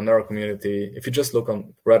 the Monero community, if you just look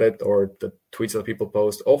on Reddit or the tweets that people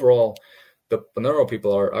post, overall, the Monero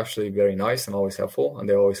people are actually very nice and always helpful, and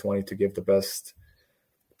they always wanted to give the best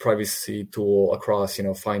privacy tool across,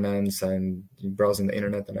 finance and browsing the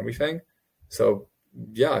internet and everything. So,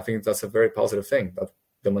 yeah, I think that's a very positive thing, that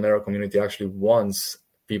the Monero community actually wants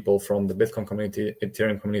people from the Bitcoin community,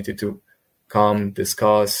 Ethereum community to come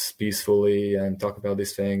discuss peacefully and talk about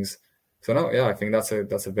these things. So I think that's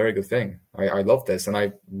a very good thing. I love this, and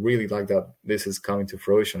I really like that this is coming to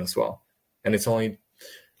fruition as well. And it's only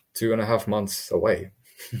 2.5 months away.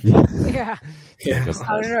 Yeah.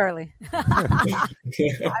 Started early.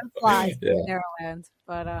 I'm flying in Maryland,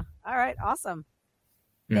 but all right, awesome.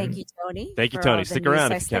 Thank you, Tony. Thank you, Tony. Stick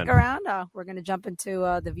around. Stick around. We're going to jump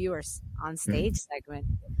into the viewers on stage segment.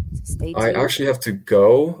 So stay tuned. I actually have to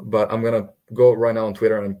go, but I'm going to go right now on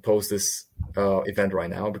Twitter and post this event right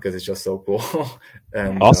now because it's just so cool.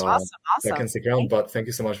 And awesome. I can stick around, but thank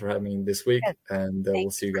you so much for having me this week, and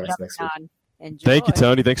we'll see you guys next week. Enjoy. Thank you,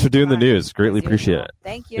 Tony. Thanks for doing the news. Greatly appreciate it.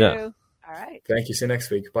 Thank you. Yeah. All right. Thank you. See you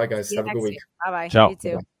next week. Bye, guys. Have a good week. Bye-bye. Ciao. You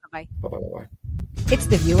too. Bye-bye. Bye-bye. It's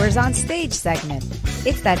the Viewers on Stage segment.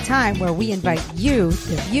 It's that time where we invite you,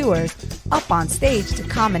 the viewers, up on stage to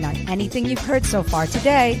comment on anything you've heard so far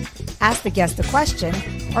today, ask the guest a question,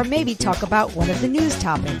 or maybe talk about one of the news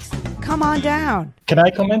topics. Come on down. Can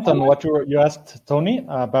I comment on what you asked Tony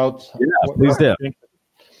about? Yeah, please do.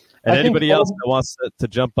 And anybody else that wants to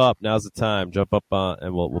jump up, now's the time. Jump up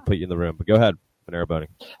and we'll put you in the room. But go ahead, Monero Bunny.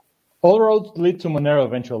 All roads lead to Monero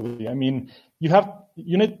eventually. I mean,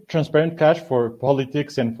 you need transparent cash for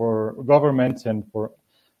politics and for governments and for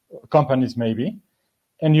companies maybe.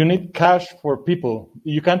 And you need cash for people.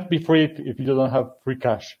 You can't be free if you don't have free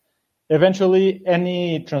cash. Eventually,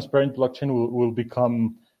 any transparent blockchain will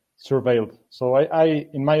become surveilled. So I,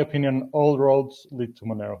 in my opinion, all roads lead to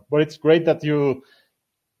Monero. But it's great that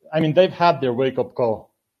they've had their wake-up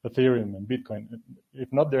call, Ethereum and Bitcoin.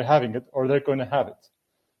 If not, they're having it, or they're going to have it.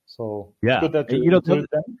 So yeah, good that you do it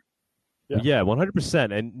then. Yeah,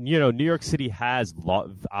 100%. And, New York City has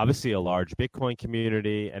obviously a large Bitcoin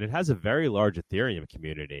community, and it has a very large Ethereum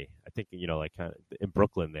community. I think, like kind of in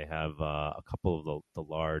Brooklyn, they have a couple of the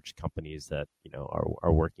large companies that,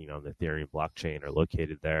 are working on the Ethereum blockchain are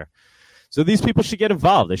located there. So these people should get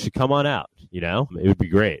involved. They should come on out, it would be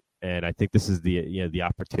great. And I think this is the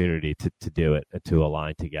opportunity to do it and to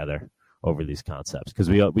align together over these concepts, because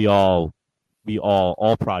all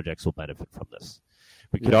projects will benefit from this.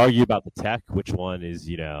 We could argue about the tech, which one is,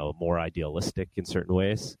 more idealistic in certain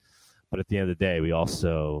ways. But at the end of the day, we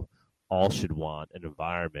also all should want an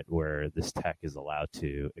environment where this tech is allowed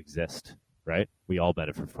to exist, right? We all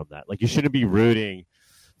benefit from that. Like, you shouldn't be rooting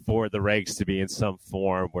for the regs to be in some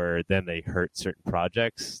form where then they hurt certain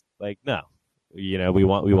projects. Like, no, we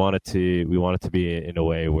want it to be in a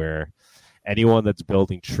way where anyone that's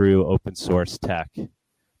building true open source tech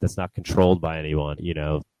that's not controlled by anyone,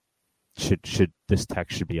 should this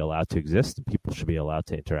tech should be allowed to exist, and people should be allowed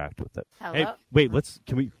to interact with it. Hello? Hey, wait,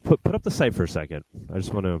 can we put up the site for a second? I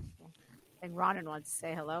just want to. And Ronan wants to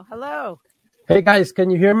say hello. Hello. Hey guys, can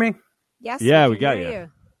you hear me? Yes. Yeah, we we got hear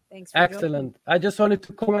you. Thanks. For Excellent. I just wanted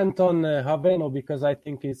to comment on Haveno because I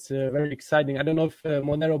think it's very exciting. I don't know if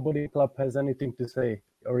Monero Body Club has anything to say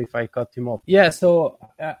or if I cut him off. Yeah. So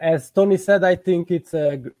as Tony said, I think it's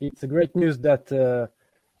a great news that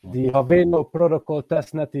the Haveno protocol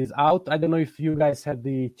testnet is out. I don't know if you guys had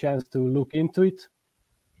the chance to look into it.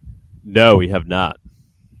 No, we have not.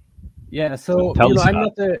 Yeah. So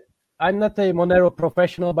I'm not a Monero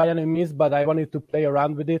professional by any means, but I wanted to play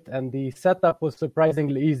around with it, and the setup was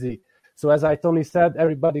surprisingly easy. So as Tony said,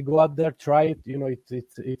 everybody go out there, try it.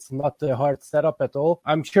 It's not a hard setup at all.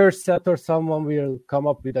 I'm sure Seth or someone will come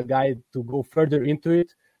up with a guide to go further into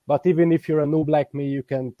it. But even if you're a noob like me, you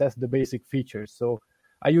can test the basic features. So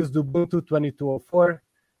I used Ubuntu 2204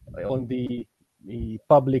 on the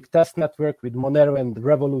public test network with Monero and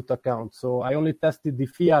Revolut account. So I only tested the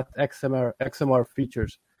Fiat XMR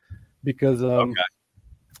features, because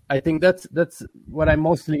I think that's what I'm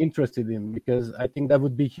mostly interested in, because I think that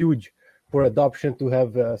would be huge for adoption to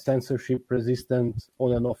have censorship resistant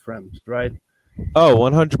on and off ramps, right? Oh,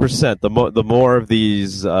 100%. The more of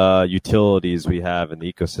these utilities we have in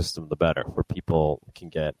the ecosystem, the better, where people can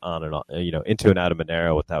get on and on, into and out of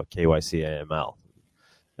Monero without KYC AML.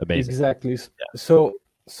 Amazing. Exactly. Yeah.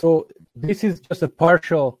 So this is just a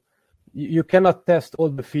partial. You cannot test all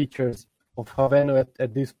the features of Haveno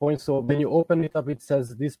at this point. So when you open it up, it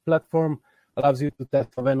says this platform allows you to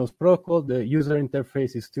test Haveno's protocol. The user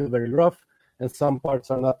interface is still very rough, and some parts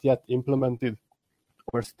are not yet implemented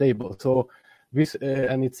or stable. So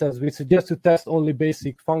and it says we suggest to test only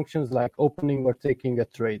basic functions like opening or taking a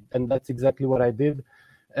trade, and that's exactly what I did.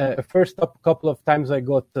 First couple of times I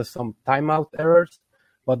got some timeout errors,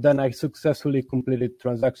 but then I successfully completed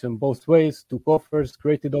transaction both ways, took offers,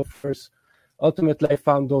 created offers. Ultimately, I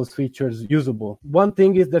found those features usable. One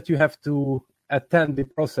thing is that you have to attend the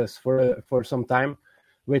process for some time,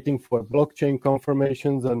 waiting for blockchain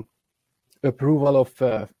confirmations and approval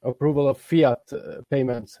of fiat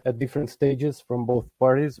payments at different stages from both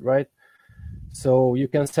parties, right? So you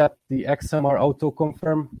can set the XMR auto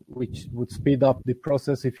confirm, which would speed up the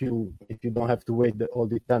process if you don't have to wait all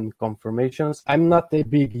the 10 confirmations. I'm not a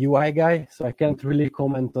big UI guy, so I can't really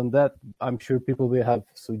comment on that. I'm sure people will have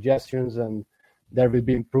suggestions and there will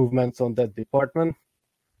be improvements on that department.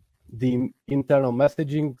 The internal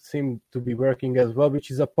messaging seemed to be working as well, which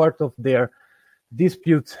is a part of their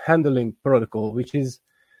dispute handling protocol, which is,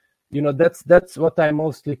 that's what I'm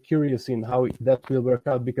mostly curious in, how that will work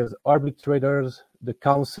out, because arbitrators, the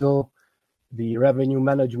council, the revenue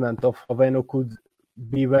management of Haveno could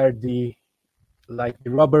be where the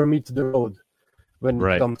rubber meets the road when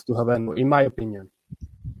it comes to Haveno, in my opinion.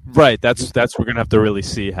 Right, that's we're gonna have to really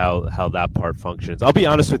see how that part functions. I'll be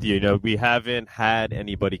honest with you, we haven't had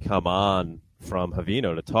anybody come on from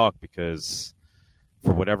Haveno to talk because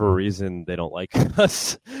for whatever reason they don't like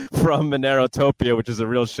us from Monerotopia, which is a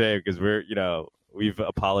real shame because we've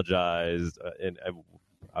apologized and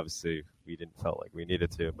obviously we didn't felt like we needed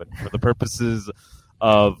to, but for the purposes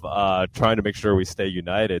of trying to make sure we stay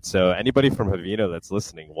united. So anybody from Haveno that's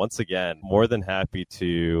listening, once again, more than happy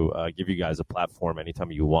to give you guys a platform anytime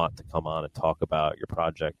you want to come on and talk about your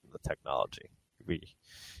project and the technology. We,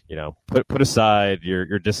 put aside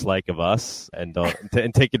your dislike of us and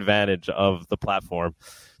take advantage of the platform.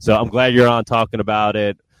 So I'm glad you're on talking about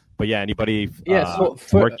it. But yeah, anybody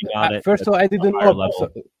working on it. First of all, I didn't know. Level,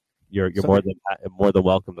 you're more than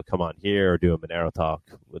welcome to come on here or do a Monero talk.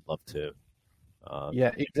 Would love to.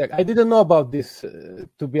 Yeah, exactly. I didn't know about this,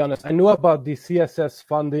 to be honest. I knew about the CSS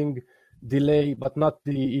funding delay, but not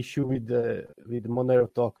the issue with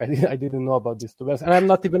Monero Talk. I didn't know about this, to be honest. And I'm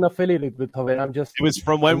not even affiliated with Haveno. It was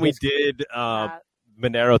from when we did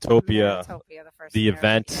Monerotopia, the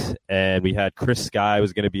event, and we had Chris Sky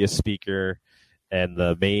was going to be a speaker, and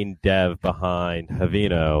the main dev behind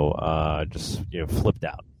Haveno just flipped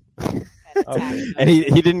out. Okay. And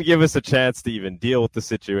he didn't give us a chance to even deal with the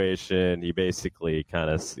situation. He basically kind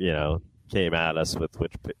of came at us with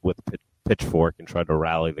pitchfork and tried to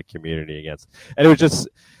rally the community against. And it was just,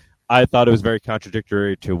 I thought it was very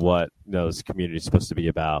contradictory to what this community is supposed to be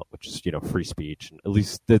about, which is free speech. And at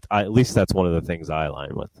least that's one of the things I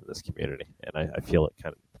align with in this community. And I feel it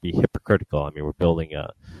kind of be hypocritical. I mean, we're building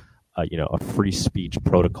a free speech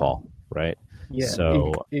protocol, right? Yeah,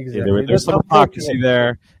 so exactly. there's some hypocrisy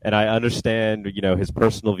there, and I understand his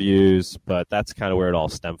personal views, but that's kind of where it all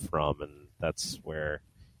stemmed from, and that's where.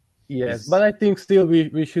 Yes, but I think still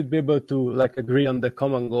we should be able to agree on the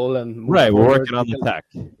common goal and right. We're working on the tech.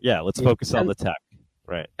 Yeah, let's focus on the tech.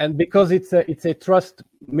 Right. And because it's a trust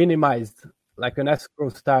minimized, like an escrow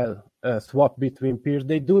style swap between peers,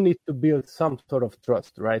 they do need to build some sort of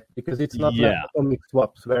trust, right? Because it's not like atomic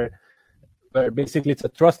swaps where basically it's a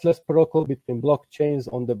trustless protocol between blockchains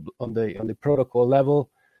on the protocol level.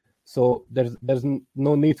 So there's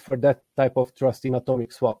no need for that type of trust in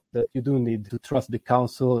atomic swap. That you do need to trust the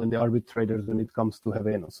council and the arbitrators when it comes to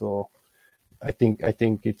Haveno. So I think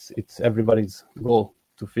it's everybody's goal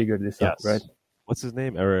to figure this out, right? What's his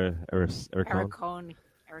name? Ericone.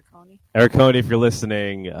 Ericone, if you're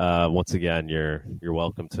listening, once again, you're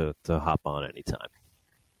welcome to hop on anytime.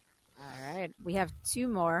 All right. We have two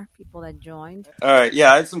more people that joined. All right.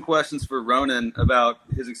 Yeah, I had some questions for Ronan about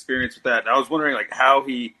his experience with that. I was wondering how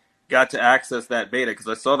he got to access that beta, because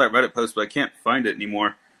I saw that Reddit post, but I can't find it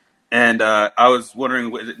anymore. And I was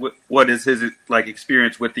wondering what is his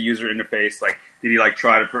experience with the user interface? Did he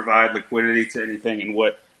try to provide liquidity to anything, and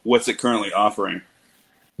what's it currently offering?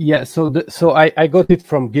 Yeah, so I got it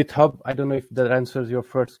from GitHub. I don't know if that answers your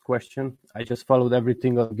first question. I just followed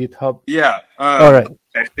everything on GitHub. Yeah. All right.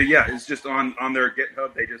 Yeah, it's just on their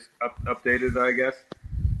GitHub. They just updated it, I guess.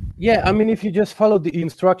 Yeah, I mean, if you just follow the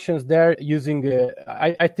instructions there using,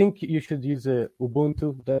 I think you should use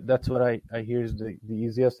Ubuntu. That's what I hear is the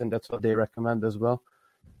easiest, and that's what they recommend as well.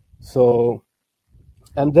 So,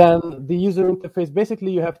 and then the user interface,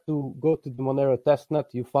 basically you have to go to the Monero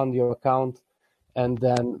testnet, you fund your account, and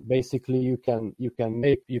then basically you can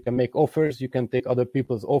make offers, you can take other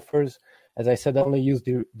people's offers. As I said, I only use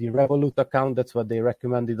the Revolut account. That's what they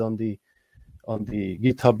recommended on the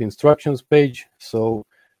GitHub instructions page. So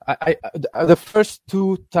I the first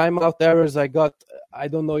two timeout errors I got, I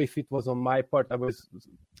don't know if it was on my part. I was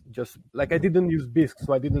just I didn't use Bisq,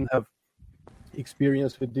 so I didn't have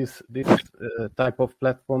experience with this type of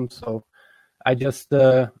platform. So I just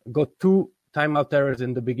got two timeout errors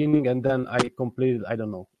in the beginning, and then I completed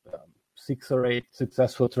 6 or 8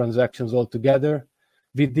 successful transactions altogether.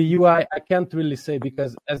 With the UI, I can't really say,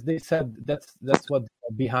 because as they said, that's what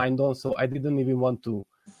they're behind on. So I didn't even want to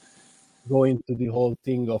go into the whole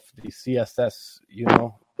thing of the CSS,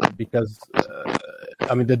 because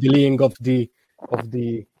the delaying of the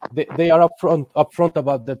they are upfront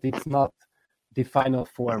about that. It's not the final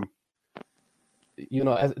form.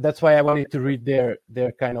 That's why I wanted to read their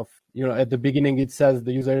kind of, at the beginning it says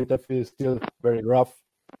the user interface is still very rough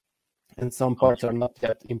and some parts are not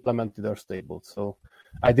yet implemented or stable. So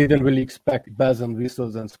I didn't really expect bells and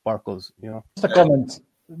whistles and sparkles, Just a comment.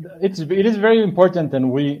 It is very important, and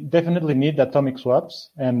we definitely need atomic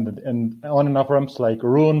swaps and on and off ramps like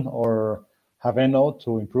Rune or Haveno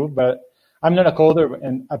to improve. But I'm not a coder,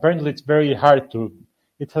 and apparently it's very hard to.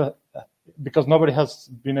 Because nobody has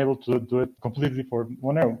been able to do it completely for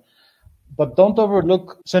Monero. But don't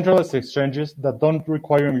overlook centralized exchanges that don't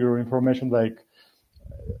require your information, like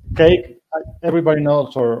Cake. Everybody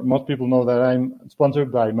knows, or most people know, that I'm sponsored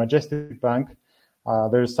by Majestic Bank.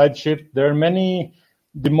 There's SideShift. There are many.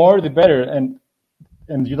 The more, the better. And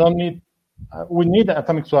you don't need. We need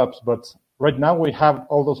atomic swaps, but right now we have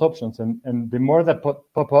all those options. And the more that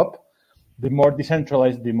pop up, the more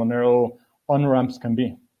decentralized the Monero on-ramps can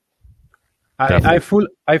be. I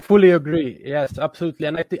fully agree. Yes, absolutely.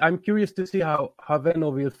 And I'm curious to see how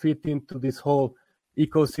Haveno will fit into this whole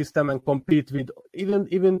ecosystem and compete with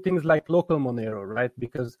even things like local Monero, right?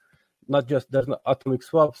 Because there's not atomic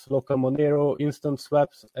swaps, local Monero, instant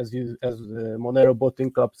swaps, as the Monero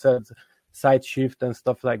Boting Club said, SideShift and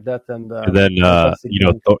stuff like that. And then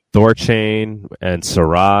Thorchain and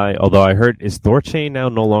Sarai. Although I heard, is Thorchain now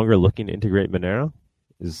no longer looking to integrate Monero?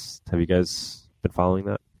 Have you guys been following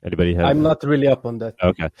that? Anybody have? I'm not really up on that.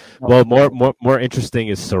 Okay. Well, more interesting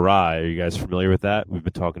is Sarai. Are you guys familiar with that? We've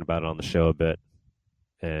been talking about it on the show a bit,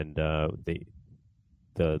 and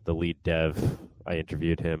the lead dev, I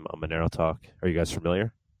interviewed him on Monero Talk. Are you guys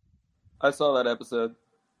familiar? I saw that episode.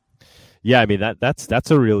 Yeah, I mean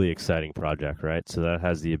that's a really exciting project, right? So that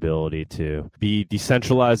has the ability to be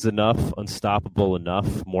decentralized enough, unstoppable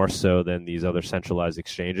enough, more so than these other centralized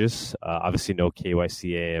exchanges. Obviously, no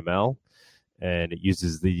KYC AML, and it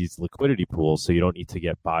uses these liquidity pools, so you don't need to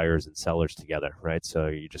get buyers and sellers together, right? So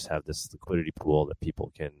you just have this liquidity pool that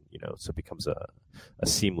people can, so it becomes a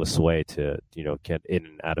seamless way to, get in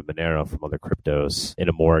and out of Monero from other cryptos in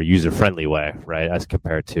a more user-friendly way, right? As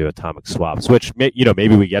compared to atomic swaps, which,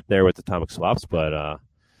 maybe we get there with atomic swaps, but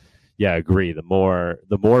yeah, I agree. The more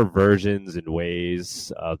versions and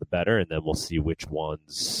ways, the better, and then we'll see which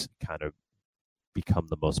ones kind of become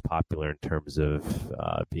the most popular in terms of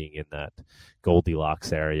being in that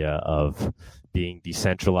Goldilocks area of being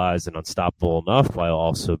decentralized and unstoppable enough while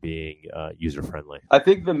also being user-friendly. I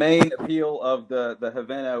think the main appeal of the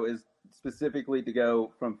Haveno is specifically to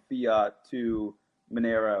go from fiat to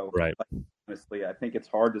Monero. Right. Honestly, I think it's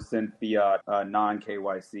hard to send fiat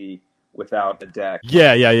non-KYC without a DEX.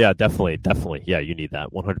 Yeah, definitely. Yeah, you need that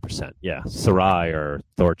 100%. Yeah, Sarai or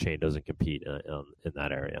Thorchain doesn't compete in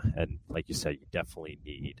that area, and like you said, you definitely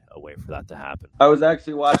need a way for that to happen. I was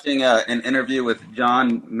actually watching an interview with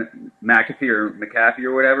John McAfee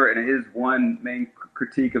or whatever, and his one main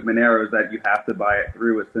critique of Monero is that you have to buy it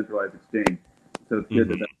through a centralized exchange. So it's good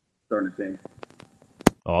that that's starting to change.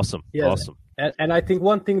 Awesome. Yes. Awesome. And I think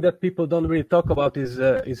one thing that people don't really talk about is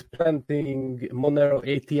planting Monero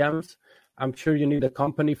ATMs. I'm sure you need a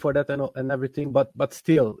company for that and everything, but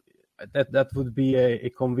still, that would be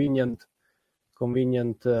a convenient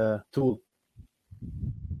tool.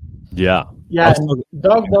 Yeah.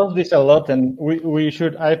 Doug does this a lot, and we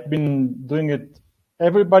should. I've been doing it.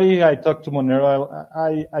 Everybody I talk to Monero,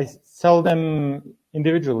 I sell them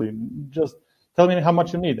individually. Just tell me how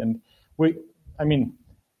much you need, and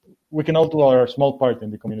we can all do our small part in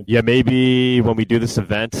the community. Yeah, maybe when we do this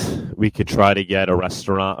event, we could try to get a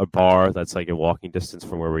restaurant, a bar that's like in walking distance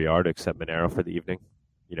from where we are to accept Monero for the evening.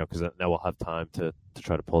 Because now we'll have time to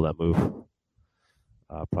try to pull that move.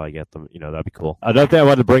 Probably get them. That'd be cool. Another thing I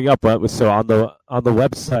wanted to bring up, was so on the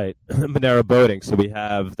website, Monero Voting. So we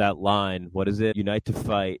have that line. What is it? Unite to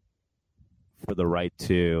fight for the right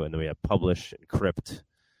to, and then we have publish, encrypt,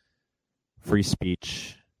 free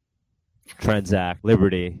speech, transact,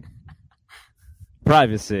 liberty,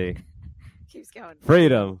 privacy, keeps going,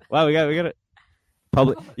 freedom. Wow, we got it.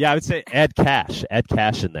 Public. Yeah, I would say add cash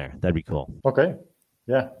in there. That'd be cool. Okay.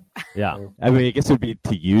 Yeah. I mean, I guess it would be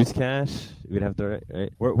to use cash. We'd have to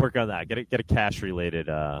right? Work on that. Get a cash related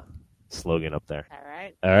slogan up there.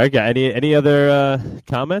 All right. Got any other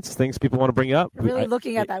comments? Things people want to bring up? I'm really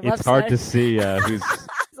looking at that website. It's hard to see who's.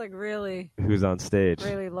 It's like really. Who's on stage?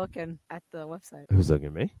 Really looking at the website. Who's looking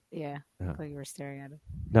at me? Yeah. I thought you were staring at it.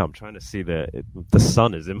 No, I'm trying to see the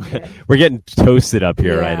sun is in my. We're getting toasted up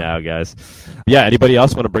here right now, guys. Yeah. Anybody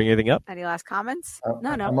else want to bring anything up? Any last comments?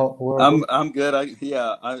 No. I'm good. I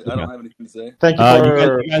don't have anything to say. Thank you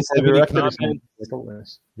for you guys have any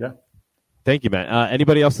comments? Yeah. Thank you, man.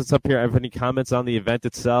 Anybody else that's up here have any comments on the event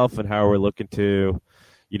itself and how we're looking to,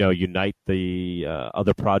 unite the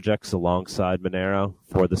other projects alongside Monero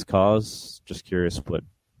for this cause? Just curious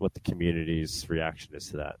what the community's reaction is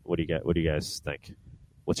to that. What do you guys think?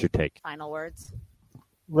 What's your take? Final words.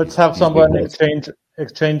 Let's have someone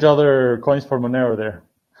exchange other coins for Monero there.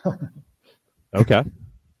 Okay.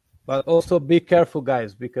 But also be careful,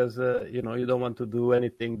 guys, because you don't want to do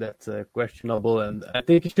anything that's questionable. And I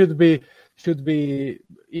think it should be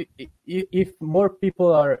if more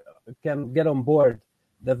people can get on board,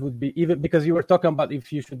 that would be even because you were talking about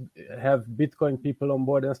if you should have Bitcoin people on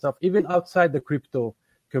board and stuff. Even outside the crypto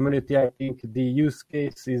community, I think the use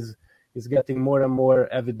case is getting more and more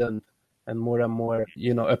evident and more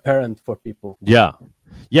apparent for people. Yeah,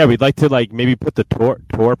 we'd like to maybe put the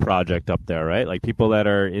Tor project up there, right? Like people that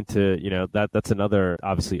are into that's another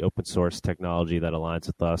obviously open source technology that aligns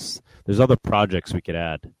with us. There's other projects we could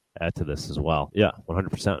add to this as well. Yeah,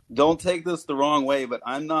 100%. Don't take this the wrong way, but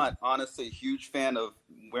I'm not honestly a huge fan of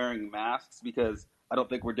wearing masks because I don't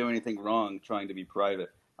think we're doing anything wrong trying to be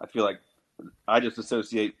private. I feel like I just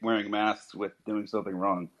associate wearing masks with doing something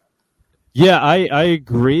wrong. Yeah, I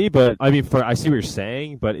agree, but I mean, I see what you're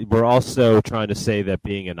saying, but we're also trying to say that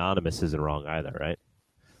being anonymous isn't wrong either, right?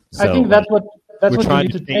 So, I think that's what we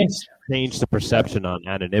need to change the perception on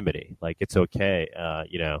anonymity. Like it's okay,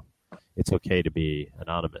 it's okay to be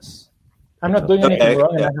anonymous. I'm not doing anything wrong,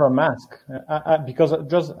 and yeah. I have a mask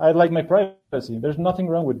because I like my privacy. There's nothing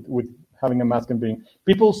wrong with having a mask and being.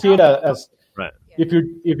 People see it as Right. if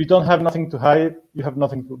you don't have nothing to hide, you have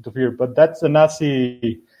nothing to fear. But that's a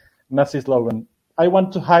Nazi slogan. I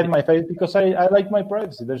want to hide my face because I like my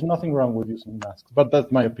privacy. There's nothing wrong with using masks, but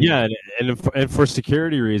that's my opinion. Yeah, and for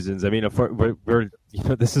security reasons, I mean, we're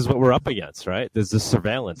this is what we're up against, right? There's a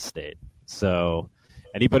surveillance state. So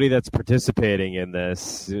anybody that's participating in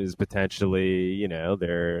this is potentially,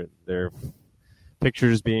 their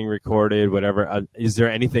pictures being recorded, whatever. Is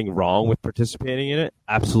there anything wrong with participating in it?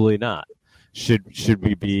 Absolutely not. Should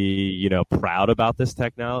we be, proud about this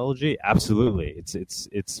technology? Absolutely.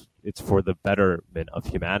 It's for the betterment of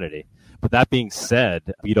humanity. But that being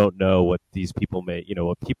said, we don't know what these people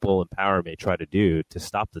what people in power may try to do to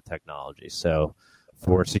stop the technology. So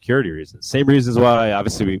for security reasons, same reasons why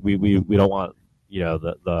obviously we don't want,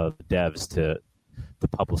 the devs to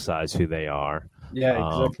publicize who they are. Yeah,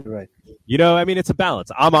 exactly right. It's a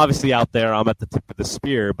balance. I'm obviously out there. I'm at the tip of the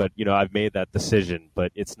spear, but I've made that decision.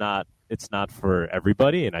 But it's not for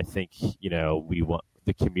everybody, and I think we want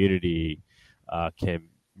the community can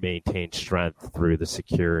maintain strength through the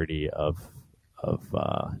security of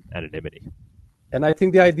anonymity. And I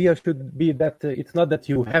think the idea should be that it's not that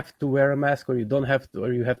you have to wear a mask or you don't have to,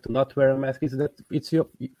 or you have to not wear a mask. It's that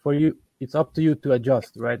it's up to you to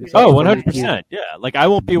adjust, right? 100%. Yeah. Like I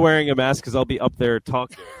won't be wearing a mask because I'll be up there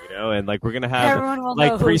talking, and like we're going to have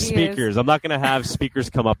like 3 speakers. I'm not going to have speakers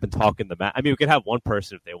come up and talk in the mask. I mean, we could have one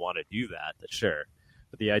person if they want to do that, sure.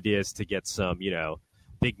 But the idea is to get some,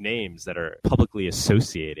 big names that are publicly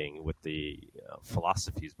associating with the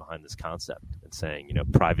philosophies behind this concept and saying,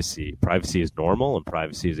 privacy is normal and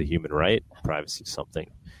privacy is a human right. Privacy is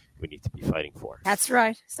something we need to be fighting for. That's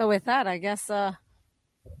right. So with that, I guess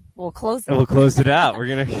we'll close it. We'll close it out. We're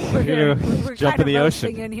gonna jump in the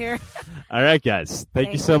ocean. In here. All right, guys.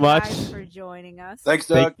 Thank you so much for joining us. Thanks,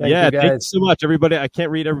 Doug. Thank you so much, everybody. I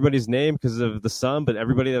can't read everybody's name because of the sun, but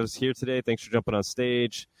everybody that was here today, thanks for jumping on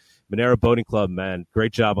stage. Monero Boating Club, man,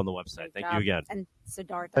 great job on the website. Thank you again. And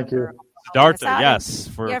Siddhartha. Thank you. Siddhartha, yes.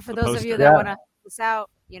 For those of you that want to help us out,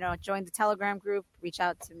 join the Telegram group, reach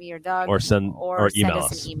out to me or Doug. Or send email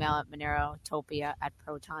us an email at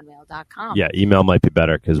monerotopia@protonmail.com. Yeah, email might be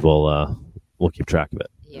better because we'll keep track of it.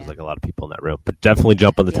 Yeah. There's like a lot of people in that room. But definitely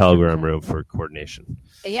jump on the Telegram room for coordination.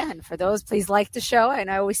 Yeah, and for those, please like the show. And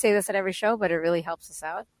I always say this at every show, but it really helps us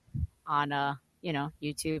out on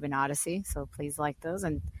YouTube and Odyssey. So please like those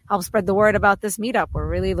and help spread the word about this meetup. We're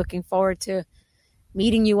really looking forward to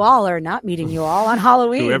meeting you all or not meeting you all on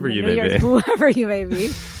Halloween. Whoever you may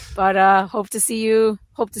be. But hope to see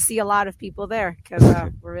a lot of people there because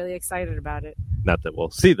we're really excited about it. Not that we'll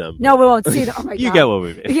see them. No, we won't see them. Oh my God. You get what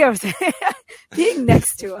we mean. Yeah, being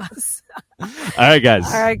next to us. All right,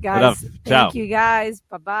 guys. Thank you, guys.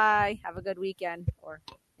 Bye-bye. Have a good weekend or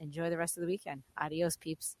enjoy the rest of the weekend. Adios,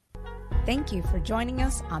 peeps. Thank you for joining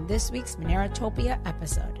us on this week's Monerotopia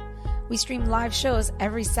episode. We stream live shows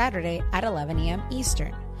every Saturday at 11 a.m.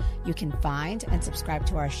 Eastern. You can find and subscribe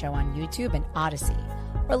to our show on YouTube and Odyssey,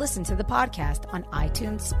 or listen to the podcast on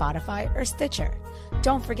iTunes, Spotify, or Stitcher.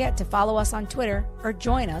 Don't forget to follow us on Twitter or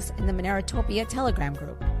join us in the Monerotopia Telegram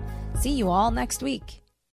group. See you all next week.